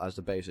article as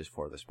the basis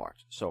for this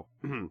part. So,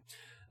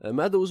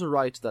 Medusa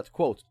writes that,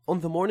 quote, on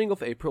the morning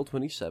of April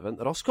 27,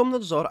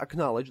 Roskomnadzor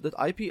acknowledged that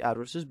IP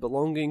addresses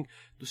belonging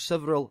to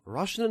several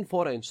Russian and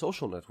foreign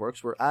social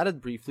networks were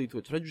added briefly to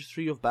its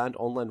registry of banned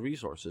online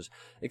resources,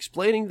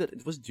 explaining that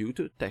it was due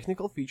to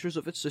technical features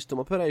of its system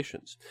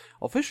operations.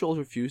 Officials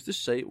refuse to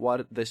say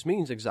what this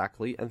means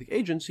exactly, and the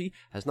agency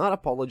has not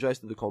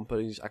apologized to the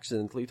companies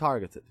accidentally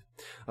targeted.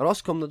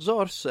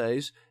 Roskomnadzor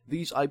says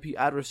these IP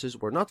addresses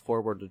were not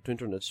forwarded to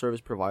internet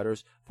service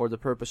providers for the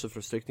purpose of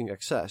restricting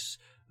access,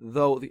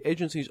 though the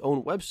agency's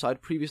own website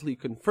previously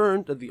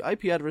confirmed that the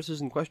IP addresses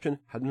in question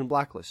had been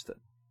blacklisted.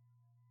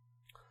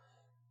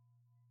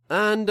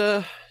 And,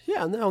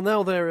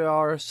 now there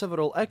are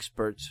several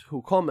experts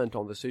who comment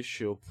on this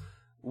issue,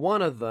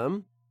 one of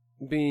them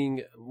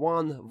being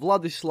one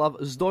Vladislav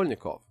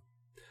Zdolnikov.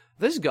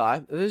 This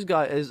guy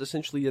is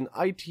essentially an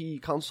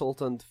IT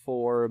consultant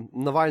for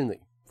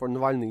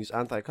Navalny's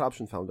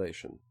Anti-Corruption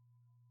Foundation.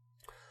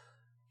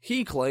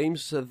 He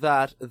claims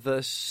that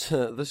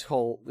this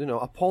whole,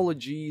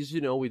 apologies,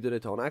 we did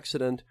it on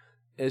accident,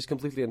 is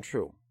completely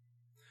untrue.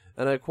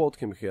 And I quote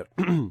him here.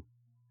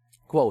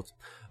 Quote,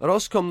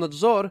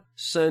 Roskomnadzor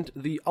sent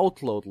the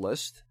outload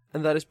list,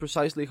 and that is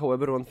precisely how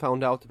everyone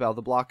found out about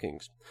the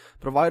blockings.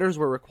 Providers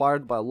were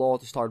required by law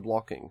to start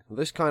blocking.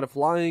 This kind of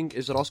lying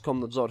is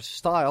Roskomnadzor's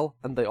style,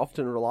 and they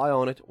often rely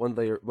on it when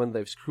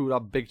they've screwed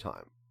up big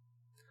time.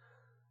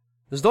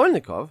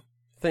 Zdolnikov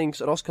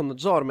thinks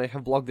Roskomnadzor may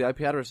have blocked the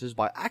IP addresses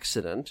by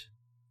accident.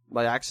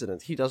 By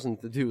accident, he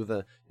doesn't do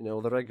the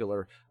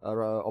regular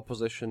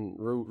opposition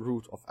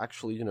route of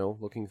actually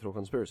looking through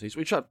conspiracies,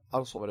 which are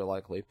also very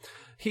likely.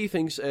 He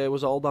thinks it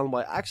was all done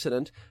by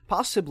accident,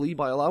 possibly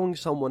by allowing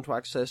someone to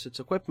access its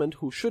equipment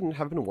who shouldn't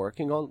have been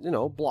working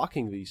on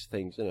blocking these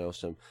things.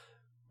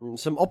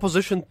 Some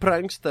opposition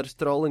pranksters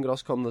trolling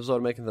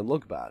Roskomnadzor, making them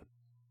look bad.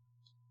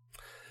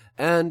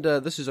 And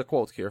this is a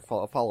quote here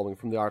following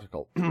from the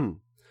article.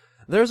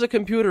 There's a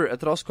computer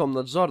at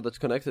Roskomnadzor that's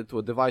connected to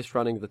a device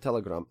running the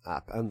Telegram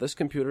app, and this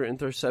computer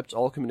intercepts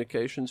all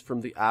communications from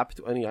the app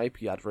to any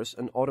IP address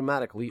and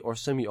automatically or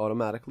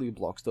semi-automatically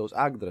blocks those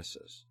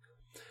addresses.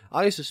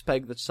 I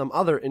suspect that some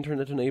other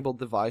internet-enabled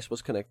device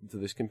was connected to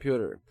this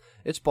computer.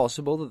 It's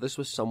possible that this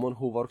was someone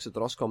who works at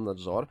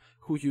Roskomnadzor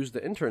who used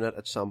the internet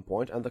at some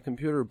point, and the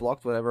computer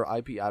blocked whatever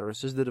IP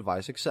addresses the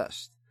device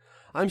accessed.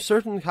 I'm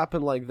certain it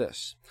happened like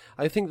this.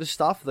 I think the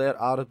staff there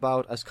are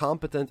about as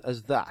competent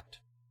as that.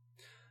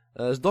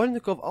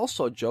 Zdolnikov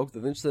also joked that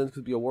the incident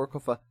could be a work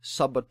of a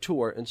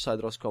saboteur inside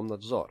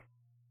Roskomnadzor.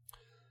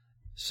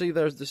 See,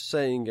 there's this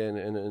saying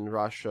in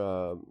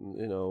Russia,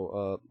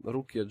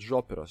 ruki od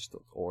zhopy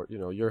rastut, or,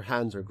 your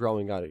hands are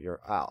growing out of your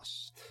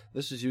ass.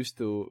 This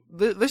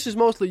is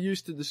mostly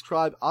used to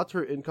describe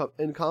utter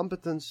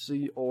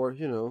incompetency, or,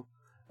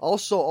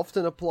 also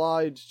often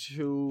applied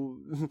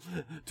to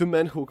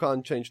men who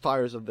can't change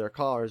tires of their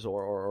cars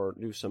or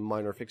do some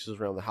minor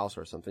fixes around the house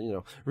or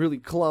something, really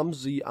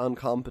clumsy,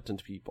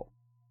 incompetent people.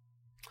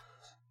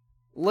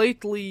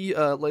 Lately,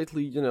 a lot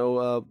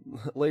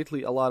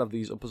of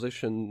these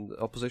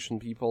opposition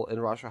people in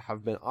Russia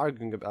have been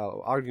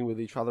arguing with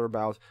each other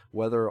about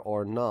whether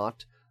or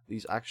not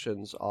these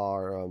actions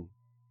are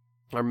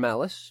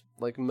malice,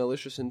 like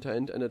malicious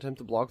intent, and attempt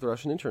to block the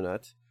Russian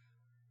internet.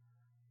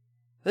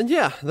 And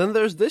yeah, then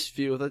there's this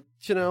view that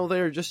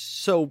they're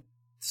just so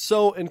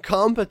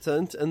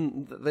incompetent,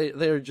 and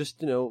they're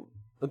just a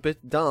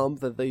bit dumb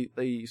that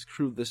they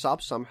screwed this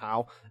up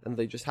somehow, and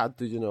they just had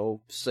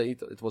to, say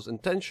that it was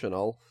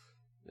intentional,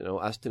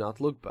 as to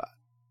not look bad.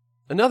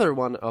 Another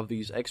one of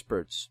these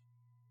experts,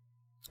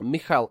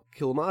 Mikhail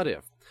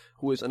Kilmarev,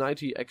 who is an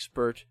IT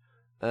expert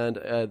and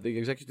the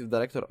executive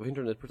director of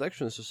Internet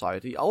Protection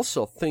Society,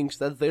 also thinks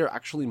that there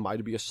actually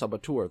might be a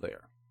saboteur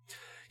there.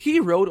 He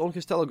wrote on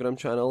his Telegram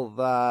channel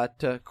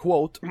that,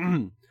 quote,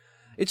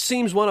 "It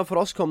seems one of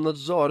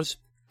Roskomnadzor's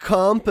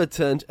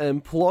competent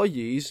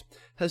employees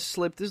has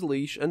slipped his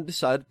leash and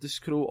decided to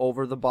screw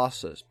over the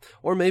bosses.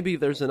 Or maybe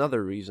there's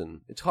another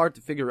reason. It's hard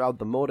to figure out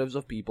the motives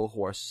of people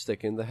who are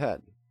sick in the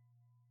head."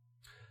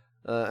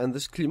 And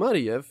this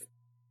Klimariev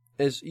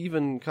is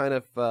even kind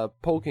of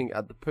poking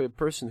at the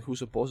person who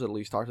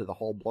supposedly started the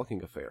whole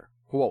blocking affair.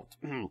 Quote,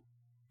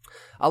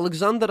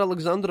 "Alexander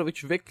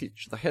Alexandrovich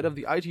Veklich, the head of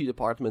the IT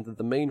department at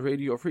the main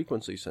radio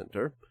frequency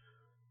center,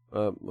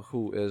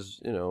 who is,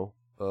 the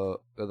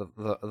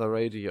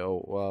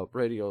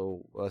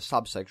radio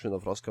subsection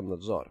of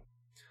Roskomnadzor."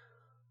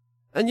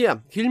 And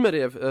yeah,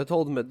 Kilmarev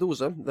told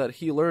Meduza that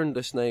he learned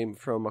this name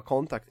from a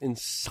contact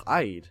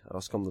inside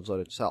Roskomnadzor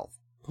itself,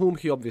 whom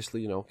he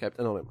obviously, kept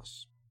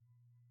anonymous.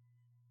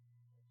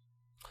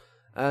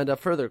 And a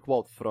further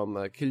quote from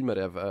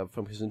Kilmarev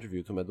from his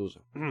interview to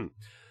Meduza.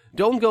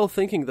 "Don't go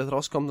thinking that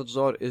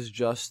Roskomnadzor is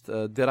just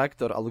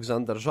Director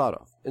Alexander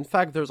Zharov. In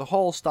fact, there's a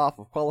whole staff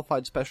of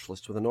qualified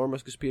specialists with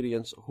enormous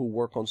experience who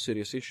work on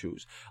serious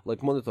issues,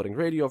 like monitoring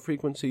radio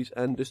frequencies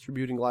and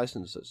distributing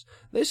licenses.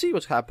 They see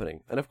what's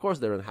happening, and of course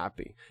they're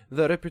unhappy.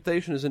 Their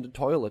reputation is in the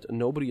toilet, and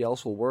nobody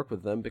else will work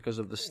with them because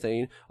of the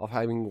stain of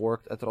having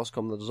worked at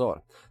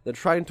Roskomnadzor. They're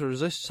trying to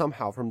resist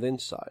somehow from the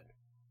inside."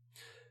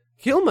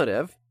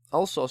 Kilmarev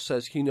also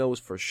says he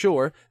knows for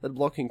sure that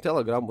blocking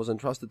Telegram was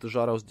entrusted to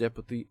Zharov's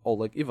deputy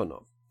Oleg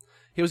Ivanov.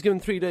 He was given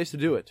 3 days to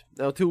do it.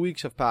 Now 2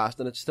 weeks have passed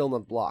and it's still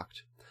not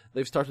blocked.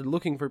 They've started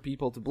looking for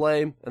people to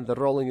blame, and they're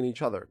rolling in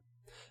each other.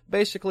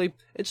 Basically,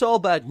 it's all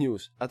bad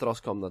news at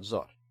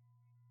Roskomnadzor.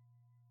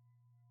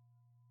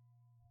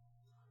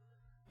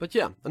 But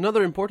yeah,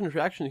 another important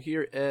reaction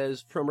here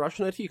is from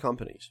Russian IT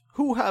companies,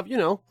 who have,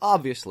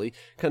 obviously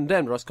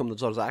condemned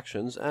Roskomnadzor's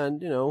actions,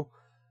 and,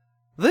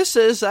 this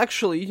is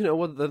actually,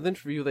 what the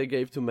interview they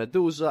gave to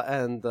Meduza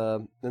and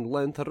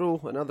Lenta.ru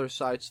and other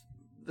sites.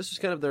 This is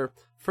kind of their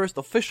first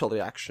official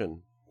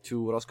reaction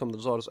to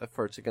Roskomnadzor's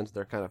efforts against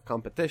their kind of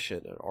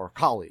competition or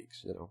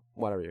colleagues,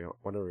 whatever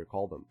you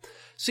call them.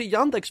 See,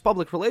 Yandex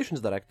public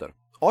relations director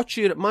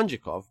Ochir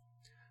Manjikov,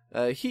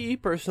 he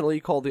personally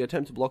called the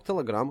attempt to block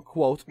Telegram,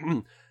 quote,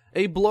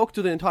 "a block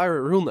to the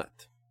entire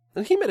Runet."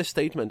 And he made a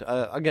statement,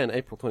 again,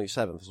 April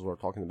 27th is what we're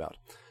talking about.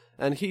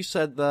 And he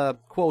said,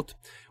 quote,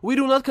 "We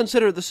do not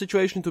consider the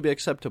situation to be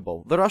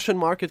acceptable. The Russian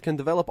market can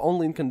develop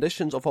only in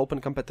conditions of open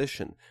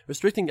competition.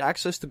 Restricting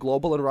access to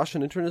global and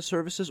Russian internet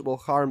services will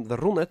harm the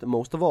Runet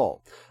most of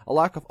all. A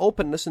lack of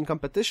openness and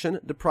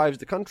competition deprives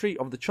the country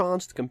of the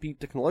chance to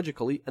compete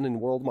technologically and in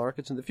world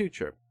markets in the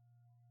future."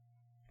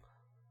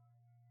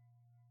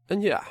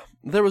 And yeah,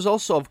 there was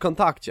also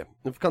VKontakte.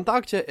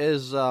 VKontakte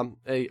is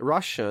a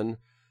Russian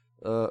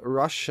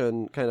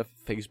kind of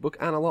Facebook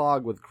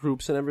analog with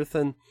groups and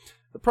everything.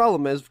 The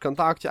problem is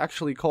VKontakte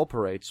actually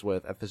cooperates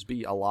with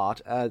FSB a lot,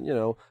 and,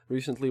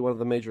 recently one of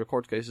the major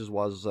court cases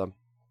was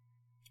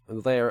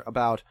there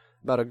about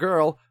a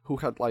girl who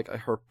had,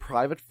 her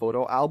private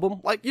photo album,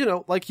 like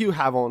you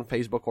have on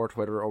Facebook or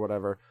Twitter or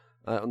whatever.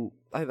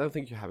 I don't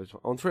think you have it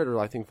on Twitter.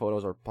 I think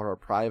photos are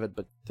private,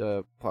 but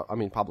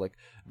public.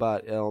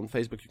 But on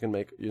Facebook, you can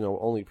make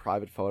only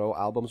private photo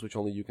albums, which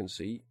only you can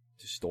see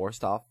to store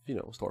stuff.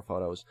 Store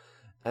photos.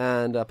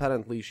 And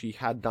apparently, she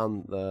had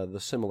done the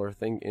similar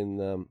thing in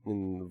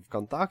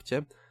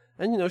VKontakte,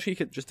 and she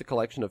had just a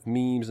collection of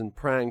memes and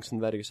pranks and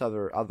various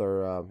other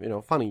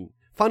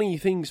funny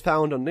things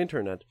found on the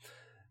internet.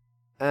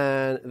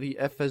 And the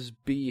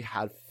FSB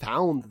had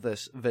found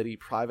this very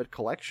private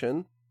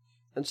collection.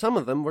 And some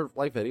of them were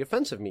very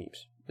offensive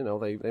memes.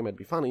 They might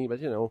be funny, but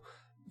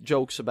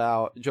jokes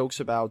about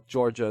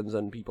Georgians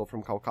and people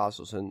from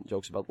Caucasus, and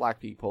jokes about black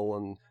people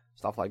and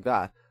stuff like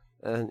that.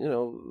 And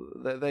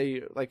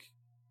they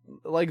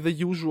like the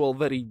usual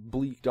very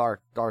bleak,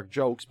 dark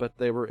jokes, but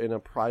they were in a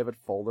private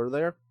folder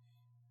there,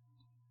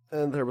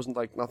 and there wasn't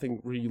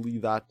nothing really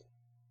that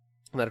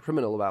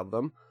criminal about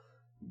them,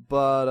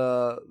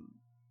 but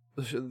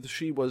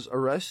she was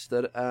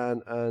arrested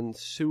and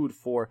sued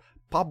for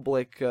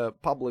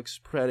public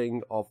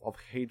spreading of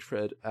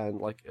hatred and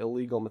like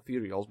illegal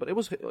materials. But it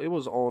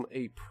was on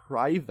a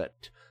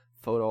private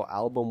photo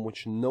album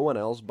which no one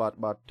else but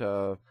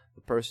the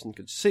person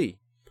could see.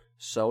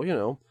 So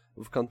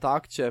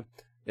VKontakte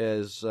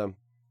is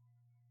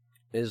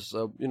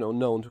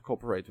known to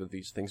cooperate with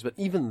these things, but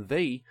even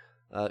they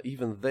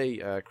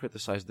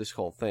criticized this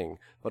whole thing.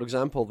 For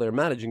example, their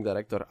managing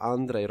director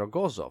Andrei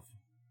Rogozov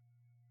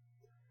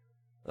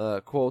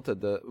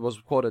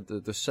was quoted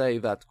to say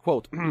that,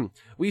 quote,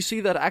 "We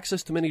see that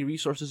access to many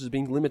resources is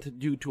being limited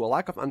due to a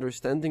lack of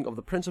understanding of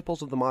the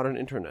principles of the modern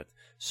internet.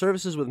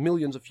 Services with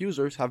millions of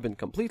users have been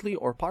completely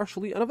or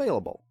partially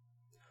unavailable."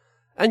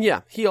 And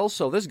yeah,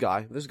 this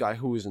guy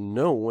who is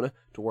known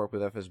to work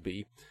with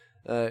FSB,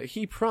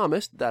 he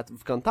promised that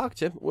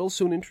VKontakte will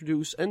soon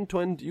introduce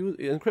end-to-end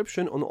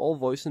encryption on all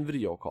voice and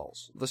video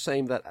calls, the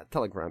same that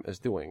Telegram is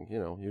doing,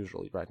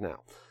 usually right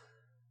now.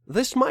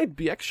 This might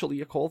be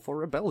actually a call for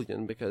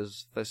rebellion,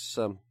 because this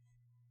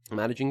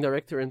managing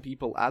director and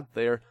people out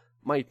there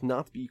might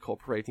not be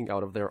cooperating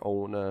out of their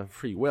own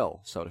free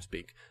will, so to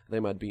speak. They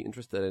might be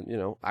interested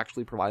in,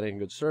 actually providing a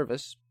good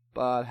service,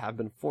 but have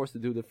been forced to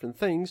do different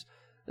things,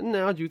 and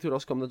now, due to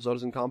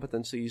Roskomnadzor's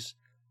incompetencies,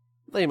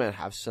 they might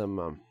have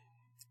some,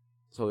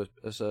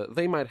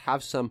 they might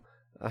have some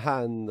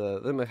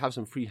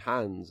free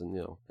hands and,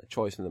 a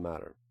choice in the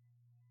matter.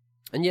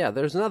 And yeah,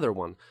 there's another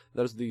one.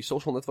 There's the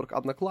social network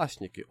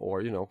Odnoklassniki,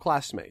 or,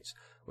 classmates,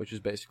 which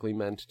is basically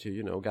meant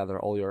to, gather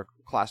all your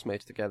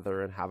classmates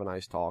together and have a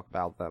nice talk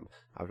about them,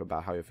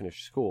 about how you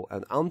finish school.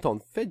 And Anton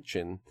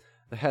Fedchin,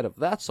 the head of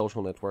that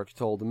social network,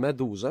 told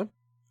Meduza,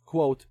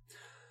 quote,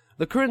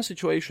 "The current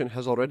situation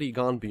has already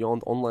gone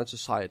beyond online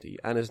society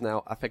and is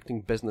now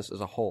affecting business as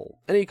a whole.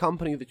 Any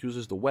company that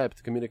uses the web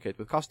to communicate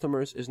with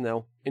customers is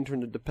now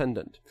internet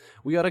dependent.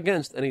 We are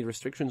against any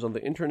restrictions on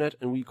the internet,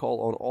 and we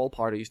call on all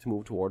parties to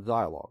move toward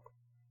dialogue."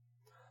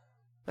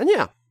 And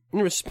yeah, in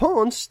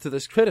response to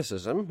this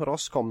criticism,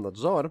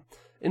 Roskomnadzor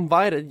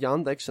invited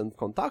Yandex and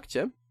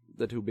VKontakte,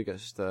 the two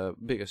biggest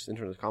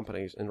internet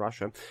companies in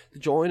Russia, to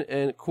join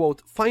in,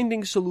 quote,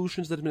 "finding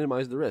solutions that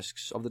minimize the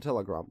risks of the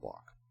Telegram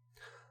block."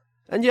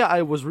 And yeah,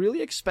 I was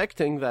really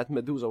expecting that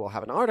Meduza will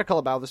have an article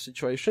about the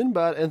situation,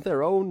 but in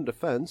their own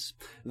defense,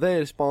 they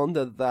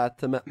responded that,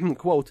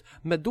 quote,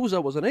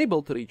 "Meduza was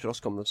unable to reach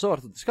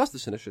Roskomnadzor to discuss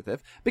this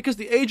initiative because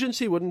the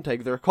agency wouldn't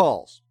take their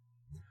calls."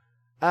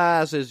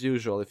 As is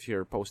usual if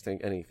you're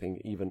posting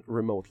anything even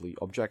remotely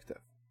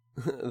objective.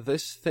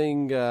 This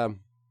thing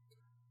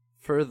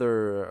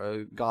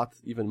further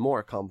got even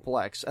more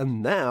complex,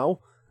 and now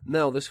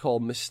this whole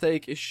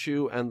mistake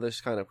issue and this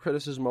kind of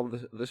criticism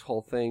of this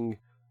whole thing,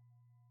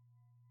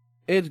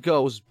 it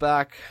goes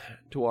back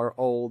to our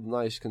old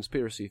nice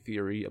conspiracy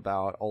theory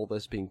about all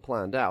this being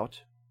planned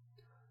out.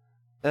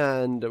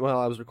 And while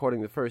I was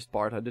recording the first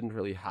part, I didn't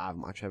really have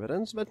much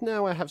evidence, but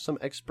now I have some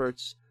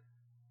experts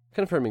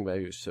confirming my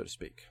views, so to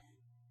speak.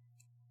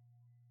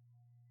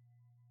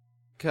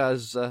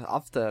 Because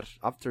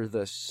after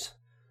this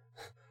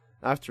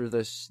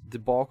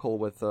debacle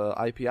with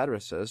IP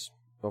addresses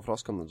of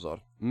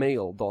Roskomnadzor,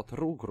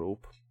 mail.ru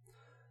group,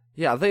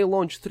 yeah, they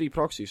launched 3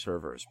 proxy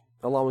servers,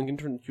 allowing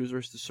internet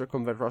users to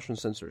circumvent Russian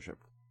censorship.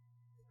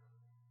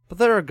 But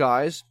there are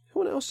guys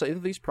who now say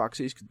that these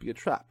proxies could be a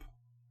trap.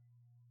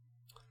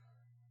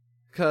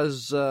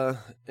 Because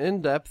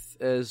in-depth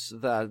is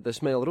that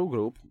this Mail.ru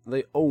group,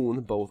 they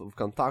own both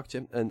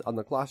VKontakte and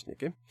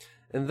Odnoklassniki,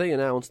 and they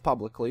announced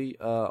publicly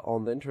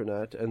on the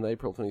internet on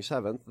April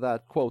 27th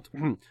that, quote,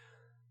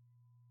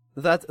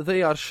 that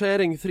they are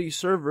sharing 3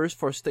 servers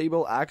for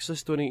stable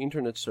access to any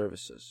internet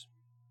services.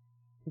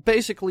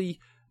 Basically,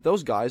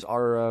 those guys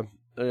are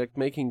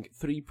making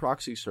 3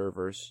 proxy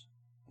servers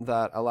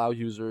that allow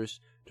users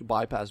to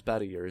bypass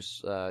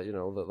barriers,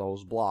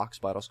 those blocks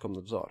by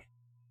Roskomnadzor.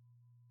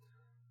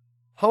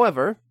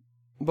 However,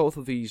 both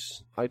of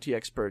these IT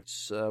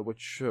experts,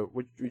 which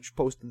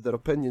posted their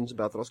opinions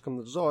about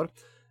Roskomnadzor,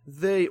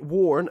 they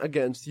warn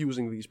against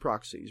using these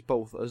proxies,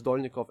 both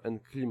Zdolnikov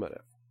and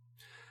Klimarev.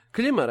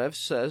 Klimarev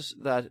says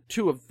that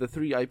 2 of the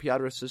 3 IP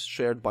addresses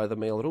shared by the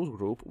Mail.ru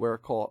group were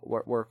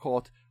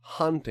caught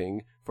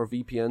hunting for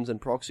VPNs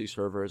and proxy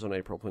servers on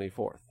April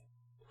 24th.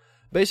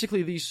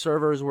 Basically, these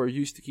servers were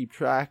used to keep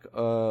track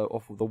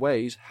of the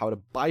ways how to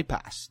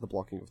bypass the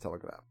blocking of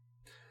Telegram.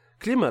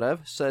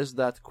 Klimarev says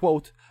that,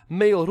 quote,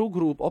 Mail.ru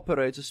group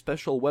operates a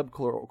special web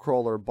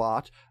crawler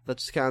bot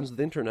that scans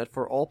the internet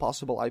for all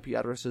possible IP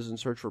addresses in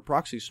search for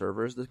proxy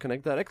servers that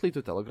connect directly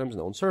to Telegram's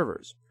known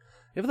servers.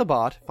 If the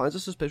bot finds a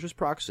suspicious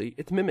proxy,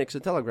 it mimics a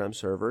Telegram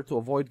server to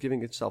avoid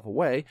giving itself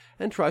away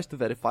and tries to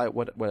verify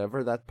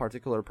whatever that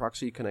particular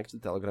proxy connects to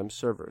Telegram's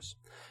servers.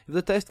 If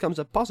the test comes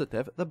up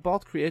positive, the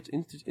bot creates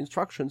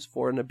instructions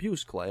for an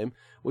abuse claim,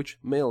 which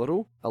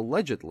Mail.ru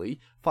allegedly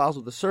files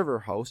with the server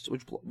hosts,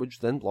 which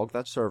then block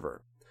that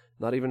server,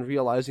 not even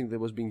realizing that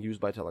it was being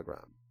used by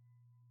Telegram.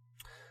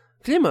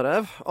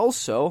 Klimarev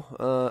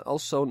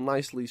also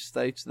nicely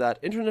states that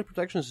Internet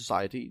Protection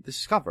Society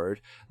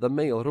discovered the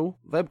Mail.ru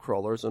web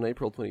crawlers on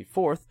April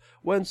 24th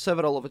when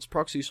several of its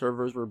proxy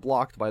servers were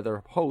blocked by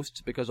their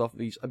hosts because of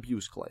these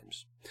abuse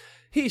claims.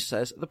 He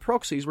says the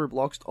proxies were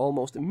blocked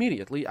almost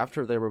immediately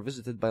after they were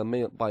visited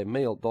by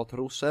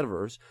Mail.ru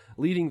servers,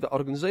 leading the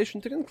organization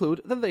to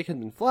conclude that they had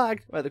been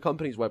flagged by the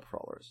company's web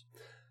crawlers.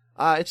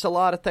 It's a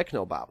lot of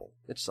technobabble.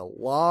 It's a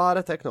lot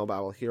of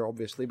technobabble here,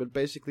 obviously, but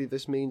basically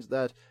this means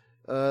that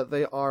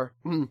they are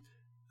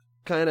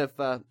kind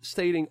of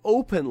stating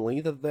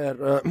openly that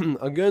they're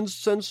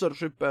against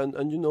censorship and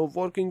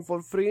working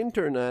for free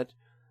internet,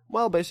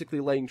 while basically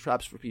laying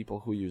traps for people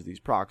who use these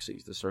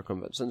proxies to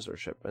circumvent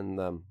censorship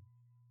and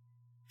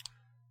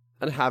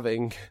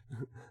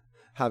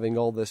having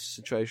all this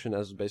situation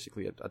as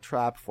basically a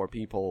trap for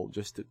people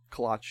just to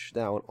clutch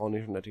down on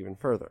internet even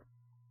further.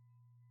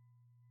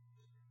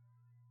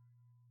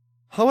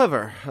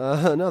 However,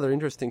 another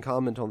interesting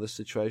comment on this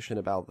situation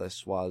about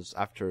this was,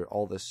 after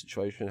all this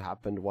situation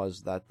happened,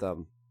 was that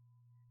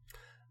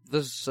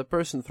this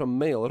person from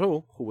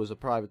Mail.ru, who was a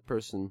private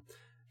person,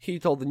 he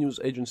told the news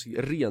agency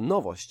RIA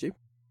Novosti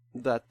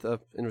that,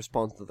 in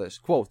response to this,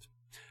 quote,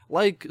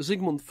 like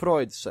Sigmund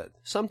Freud said,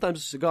 sometimes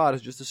a cigar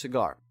is just a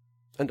cigar,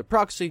 and a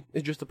proxy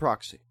is just a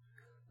proxy.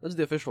 That's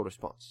the official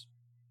response.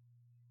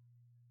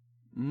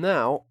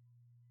 Now,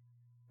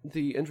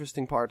 the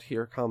interesting part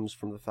here comes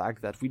from the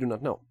fact that we do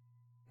not know.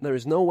 There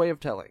is no way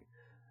of telling.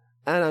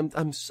 And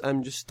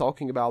I'm just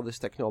talking about this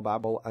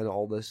technobabble and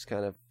all this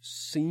kind of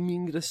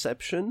seeming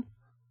deception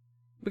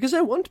because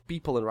I want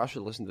people in Russia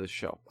to listen to this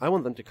show. I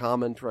want them to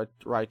comment,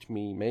 write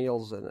me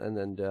mails,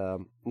 and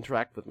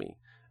interact with me.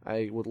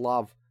 I would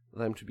love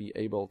them to be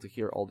able to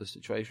hear all this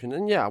situation.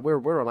 And yeah,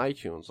 we're on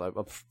iTunes. I'm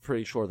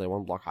pretty sure they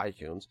won't block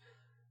iTunes,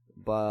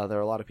 but there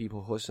are a lot of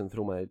people who listen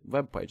through my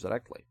webpage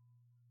directly,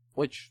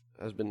 which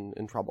has been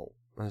in trouble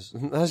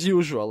as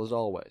usual, as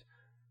always.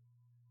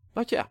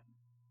 But yeah,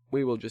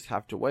 we will just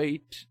have to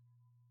wait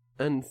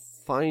and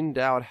find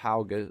out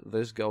how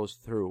this goes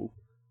through.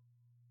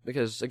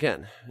 Because,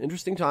 again,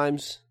 interesting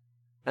times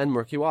and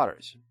murky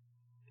waters.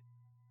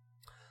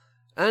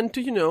 And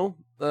to,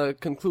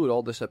 conclude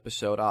all this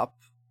episode up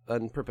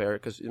and prepare,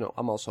 because,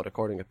 I'm also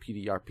recording a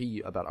PDRP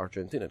about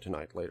Argentina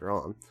tonight later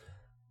on.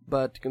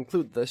 But to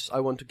conclude this, I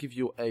want to give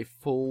you a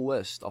full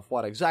list of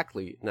what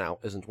exactly now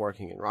isn't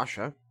working in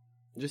Russia.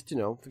 Just,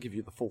 to give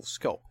you the full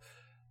scope.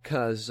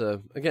 Because,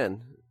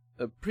 again,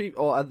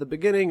 at the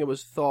beginning, it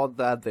was thought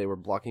that they were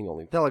blocking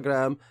only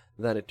Telegram.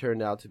 Then it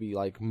turned out to be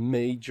like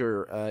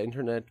major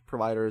internet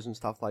providers and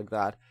stuff like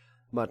that.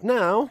 But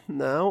now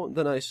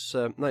the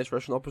nice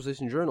Russian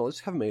opposition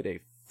journalists have made a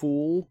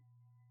full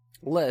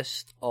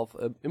list of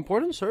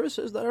important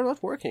services that are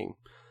not working,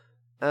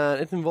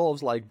 and it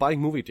involves like buying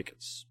movie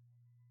tickets.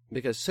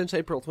 Because since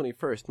April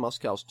 21st,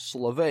 Moscow's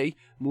Solovey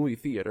movie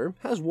theater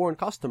has warned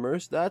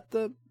customers that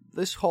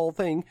this whole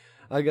thing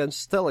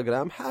against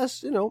Telegram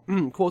has,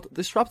 quote,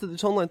 disrupted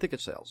its online ticket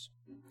sales.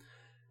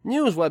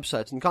 News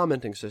websites and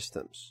commenting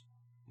systems.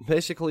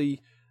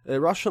 Basically, a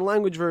Russian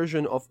language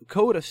version of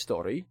Koda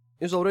Story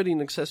is already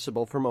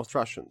inaccessible for most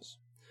Russians.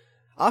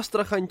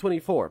 Astrakhan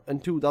 24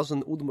 and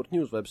 24 Udmurt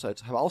news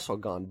websites have also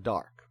gone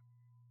dark.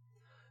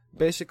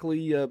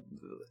 Basically,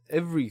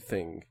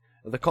 everything.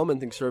 The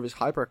commenting service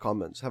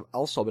HyperComments have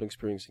also been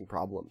experiencing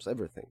problems,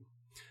 everything.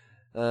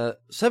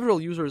 Several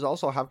users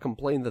also have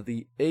complained that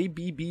the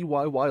ABBYY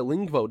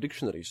Lingvo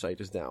dictionary site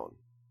is down.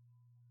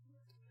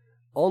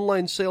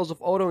 Online sales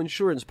of auto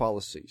insurance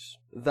policies,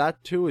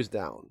 that too is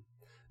down,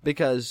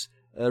 because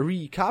a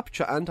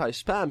reCAPTCHA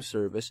anti-spam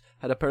service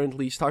had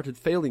apparently started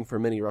failing for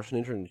many Russian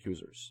internet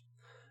users.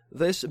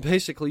 This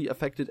basically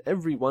affected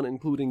everyone,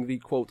 including the,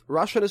 quote,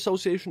 Russian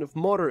Association of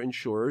Motor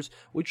Insurers,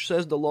 which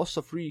says the loss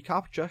of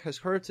reCAPTCHA has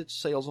hurt its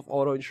sales of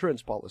auto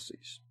insurance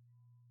policies.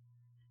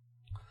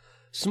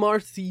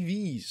 Smart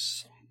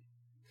TVs.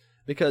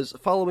 Because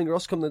following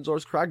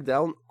Roskomnadzor's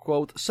crackdown,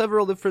 quote,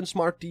 several different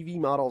smart TV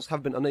models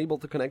have been unable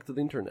to connect to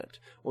the internet.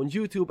 On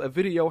YouTube, a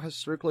video has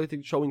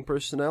circulated showing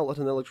personnel at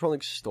an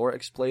electronics store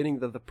explaining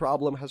that the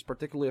problem has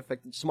particularly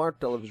affected smart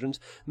televisions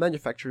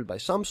manufactured by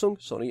Samsung,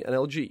 Sony, and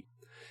LG.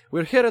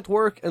 We're here at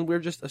work and we're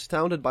just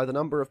astounded by the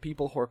number of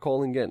people who are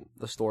calling in,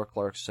 the store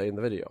clerks say in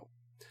the video.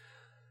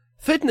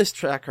 Fitness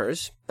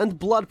trackers and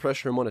blood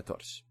pressure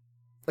monitors.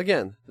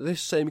 Again,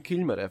 this same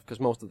Kilmerev, because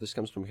most of this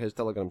comes from his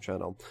Telegram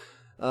channel,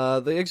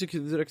 the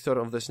executive director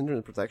of this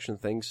internet protection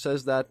thing,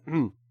 says that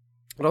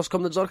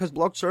Roskomnadzor has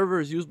blocked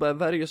servers used by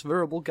various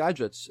wearable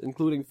gadgets,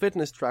 including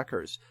fitness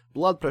trackers,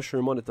 blood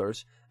pressure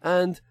monitors,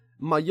 and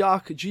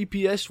Mayak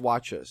GPS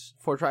watches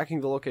for tracking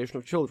the location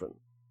of children.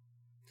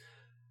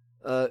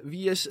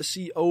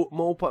 VSCO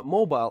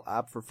mobile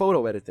app for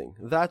photo editing,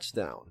 that's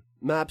down.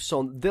 Maps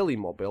on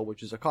Dailymobil,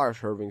 which is a car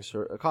sharing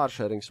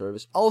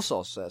service,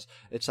 also says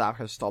its app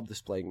has stopped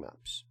displaying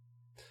maps.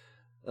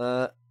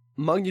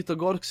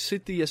 Magnitogorsk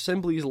City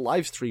Assembly's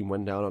live stream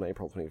went down on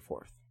April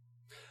 24th.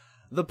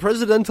 The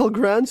Presidential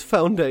Grants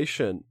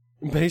Foundation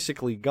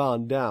basically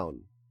gone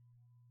down.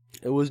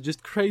 It was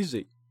just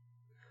crazy.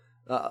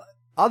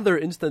 Other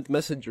instant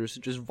messengers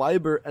such as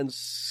Viber and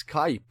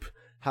Skype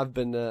have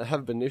been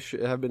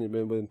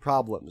in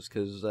problems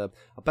because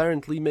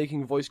apparently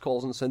making voice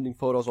calls and sending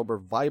photos over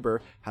Viber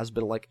has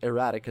been like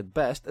erratic at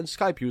best, and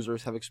Skype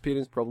users have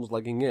experienced problems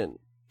logging in.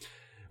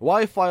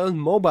 Wi-Fi on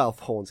mobile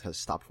phones has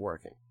stopped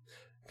working,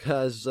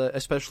 because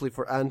especially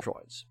for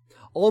Androids.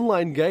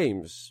 Online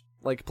games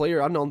like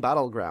PlayerUnknown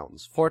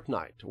Battlegrounds,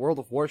 Fortnite, World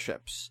of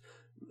Warships,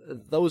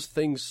 those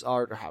things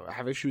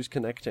have issues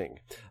connecting.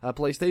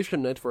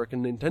 PlayStation Network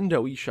and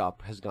Nintendo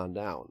eShop has gone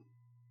down.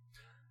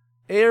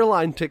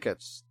 Airline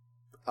tickets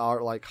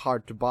are like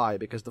hard to buy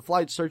because the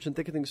flight search and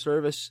ticketing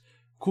service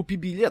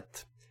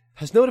Kupibilet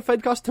has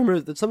notified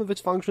customers that some of its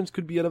functions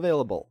could be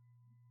unavailable.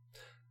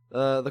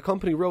 The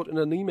company wrote in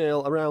an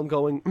email around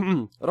going,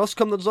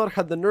 Roskomnadzor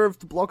had the nerve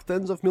to block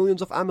tens of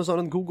millions of Amazon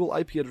and Google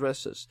IP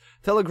addresses.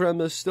 Telegram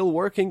is still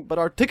working, but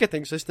our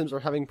ticketing systems are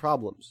having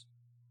problems.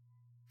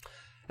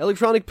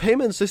 Electronic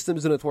payment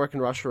systems do not work in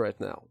Russia right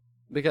now,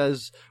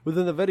 because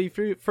within the very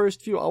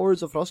first few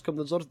hours of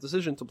Roskomnadzor's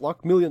decision to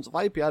block millions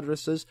of IP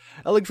addresses,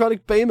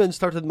 electronic payments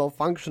started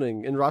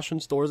malfunctioning in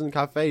Russian stores and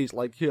cafes,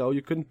 like,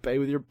 you couldn't pay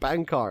with your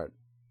bank card.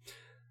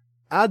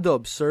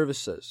 Adobe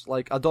services,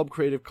 like Adobe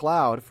Creative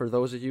Cloud, for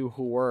those of you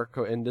who work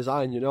in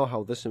design, you know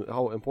how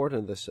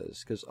important this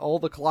is, because all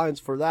the clients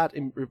for that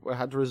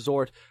had to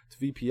resort to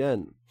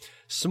VPN.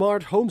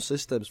 Smart home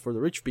systems for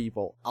the rich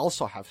people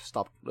also have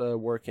stopped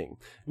working.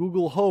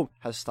 Google Home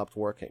has stopped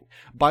working.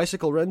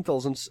 Bicycle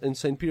rentals in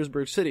St.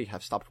 Petersburg City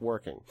have stopped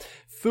working.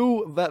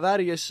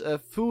 Various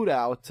food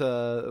out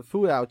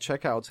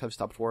checkouts have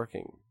stopped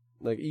working,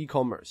 like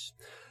e-commerce.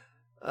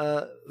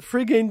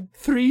 Friggin'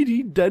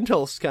 3D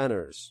dental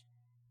scanners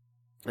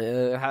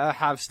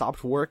have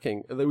stopped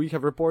working. We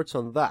have reports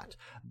on that.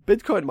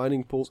 Bitcoin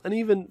mining pools and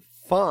even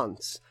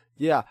fonts.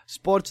 Yeah,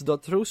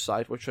 sports.ru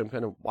site, which I'm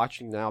kind of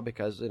watching now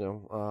because,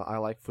 I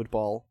like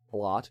football a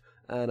lot,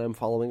 and I'm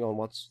following on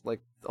what's like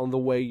on the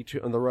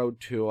road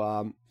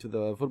to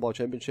the football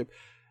championship.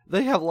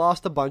 They have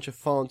lost a bunch of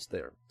fonts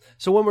there.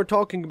 So when we're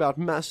talking about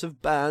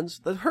massive bans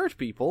that hurt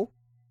people,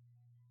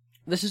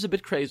 this is a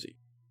bit crazy.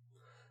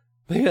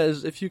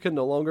 Because if you can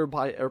no longer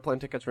buy airplane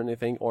tickets or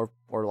anything, or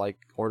like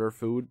order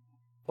food,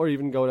 or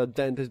even go to a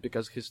dentist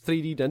because his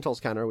 3D dental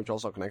scanner, which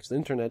also connects to the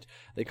internet,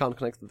 they can't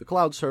connect to the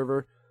cloud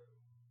server,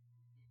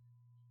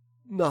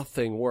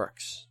 nothing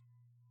works.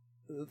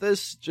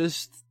 This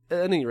just, at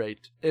any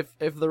rate, if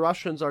the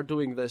Russians are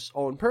doing this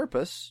on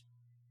purpose,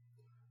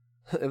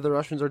 just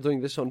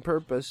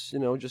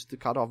to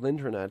cut off the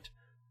internet,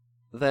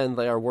 then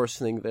they are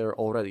worsening their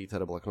already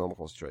terrible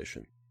economical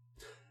situation.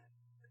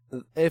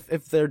 If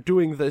they're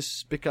doing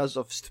this because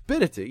of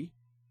stupidity,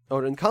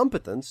 or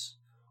incompetence,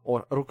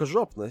 or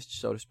rukozhopnost,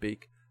 so to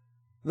speak,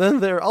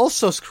 then they're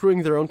also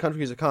screwing their own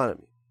country's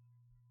economy.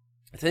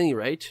 At any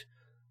rate,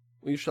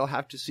 we shall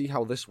have to see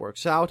how this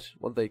works out,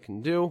 what they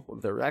can do,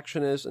 what their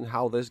reaction is, and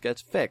how this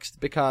gets fixed,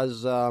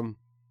 because,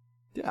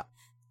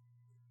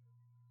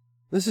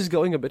 this is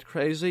going a bit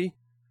crazy,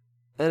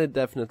 and it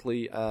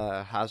definitely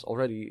has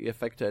already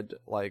affected,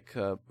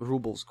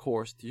 ruble's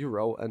course to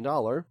euro and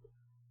dollar.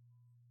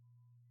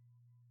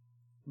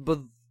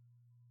 But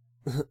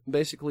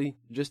basically,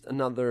 just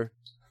another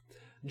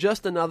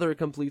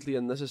completely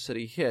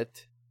unnecessary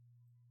hit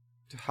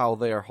to how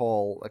their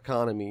whole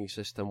economy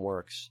system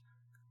works.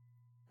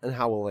 And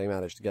how will they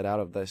manage to get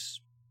out of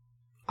this?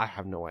 I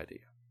have no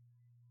idea.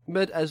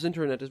 But as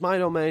internet is my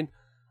domain,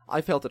 I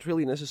felt it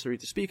really necessary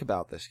to speak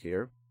about this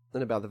here,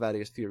 and about the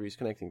various theories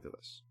connecting to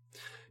this.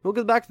 We'll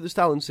get back to the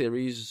Stalin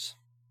series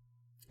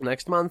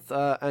next month,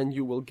 and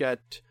you will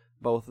get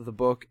both the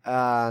book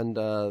and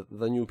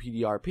the new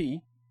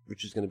PDRP,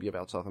 which is going to be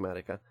about South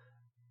America.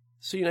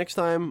 See you next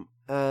time,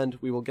 and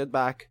we will get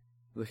back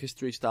to the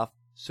history stuff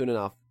soon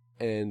enough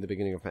in the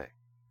beginning of May.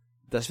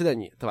 До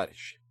свидания,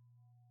 товарищи.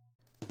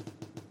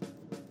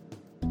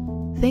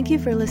 Thank you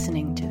for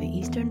listening to The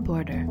Eastern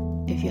Border.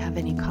 If you have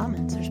any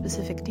comments or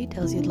specific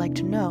details you'd like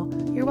to know,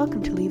 you're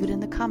welcome to leave it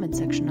in the comment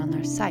section on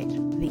our site,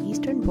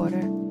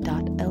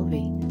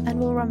 theeasternborder.lv, and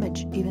we'll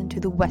rummage even to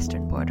the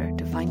western border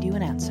to find you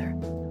an answer.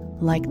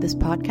 Like this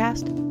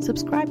podcast,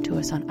 subscribe to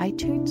us on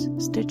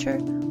iTunes, Stitcher,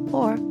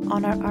 or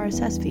on our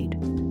RSS feed.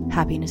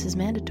 Happiness is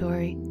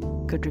mandatory.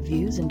 Good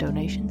reviews and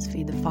donations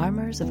feed the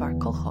farmers of our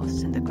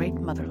kolkhoz in the great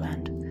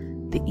motherland.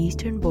 The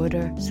Eastern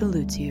Border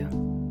salutes you.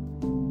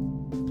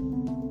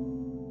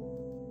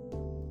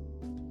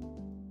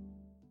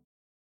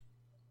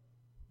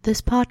 This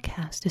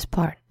podcast is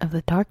part of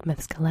the Dark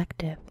Myths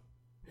Collective.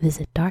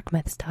 Visit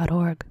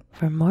darkmyths.org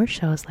for more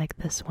shows like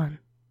this one.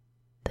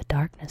 The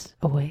darkness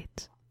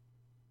awaits.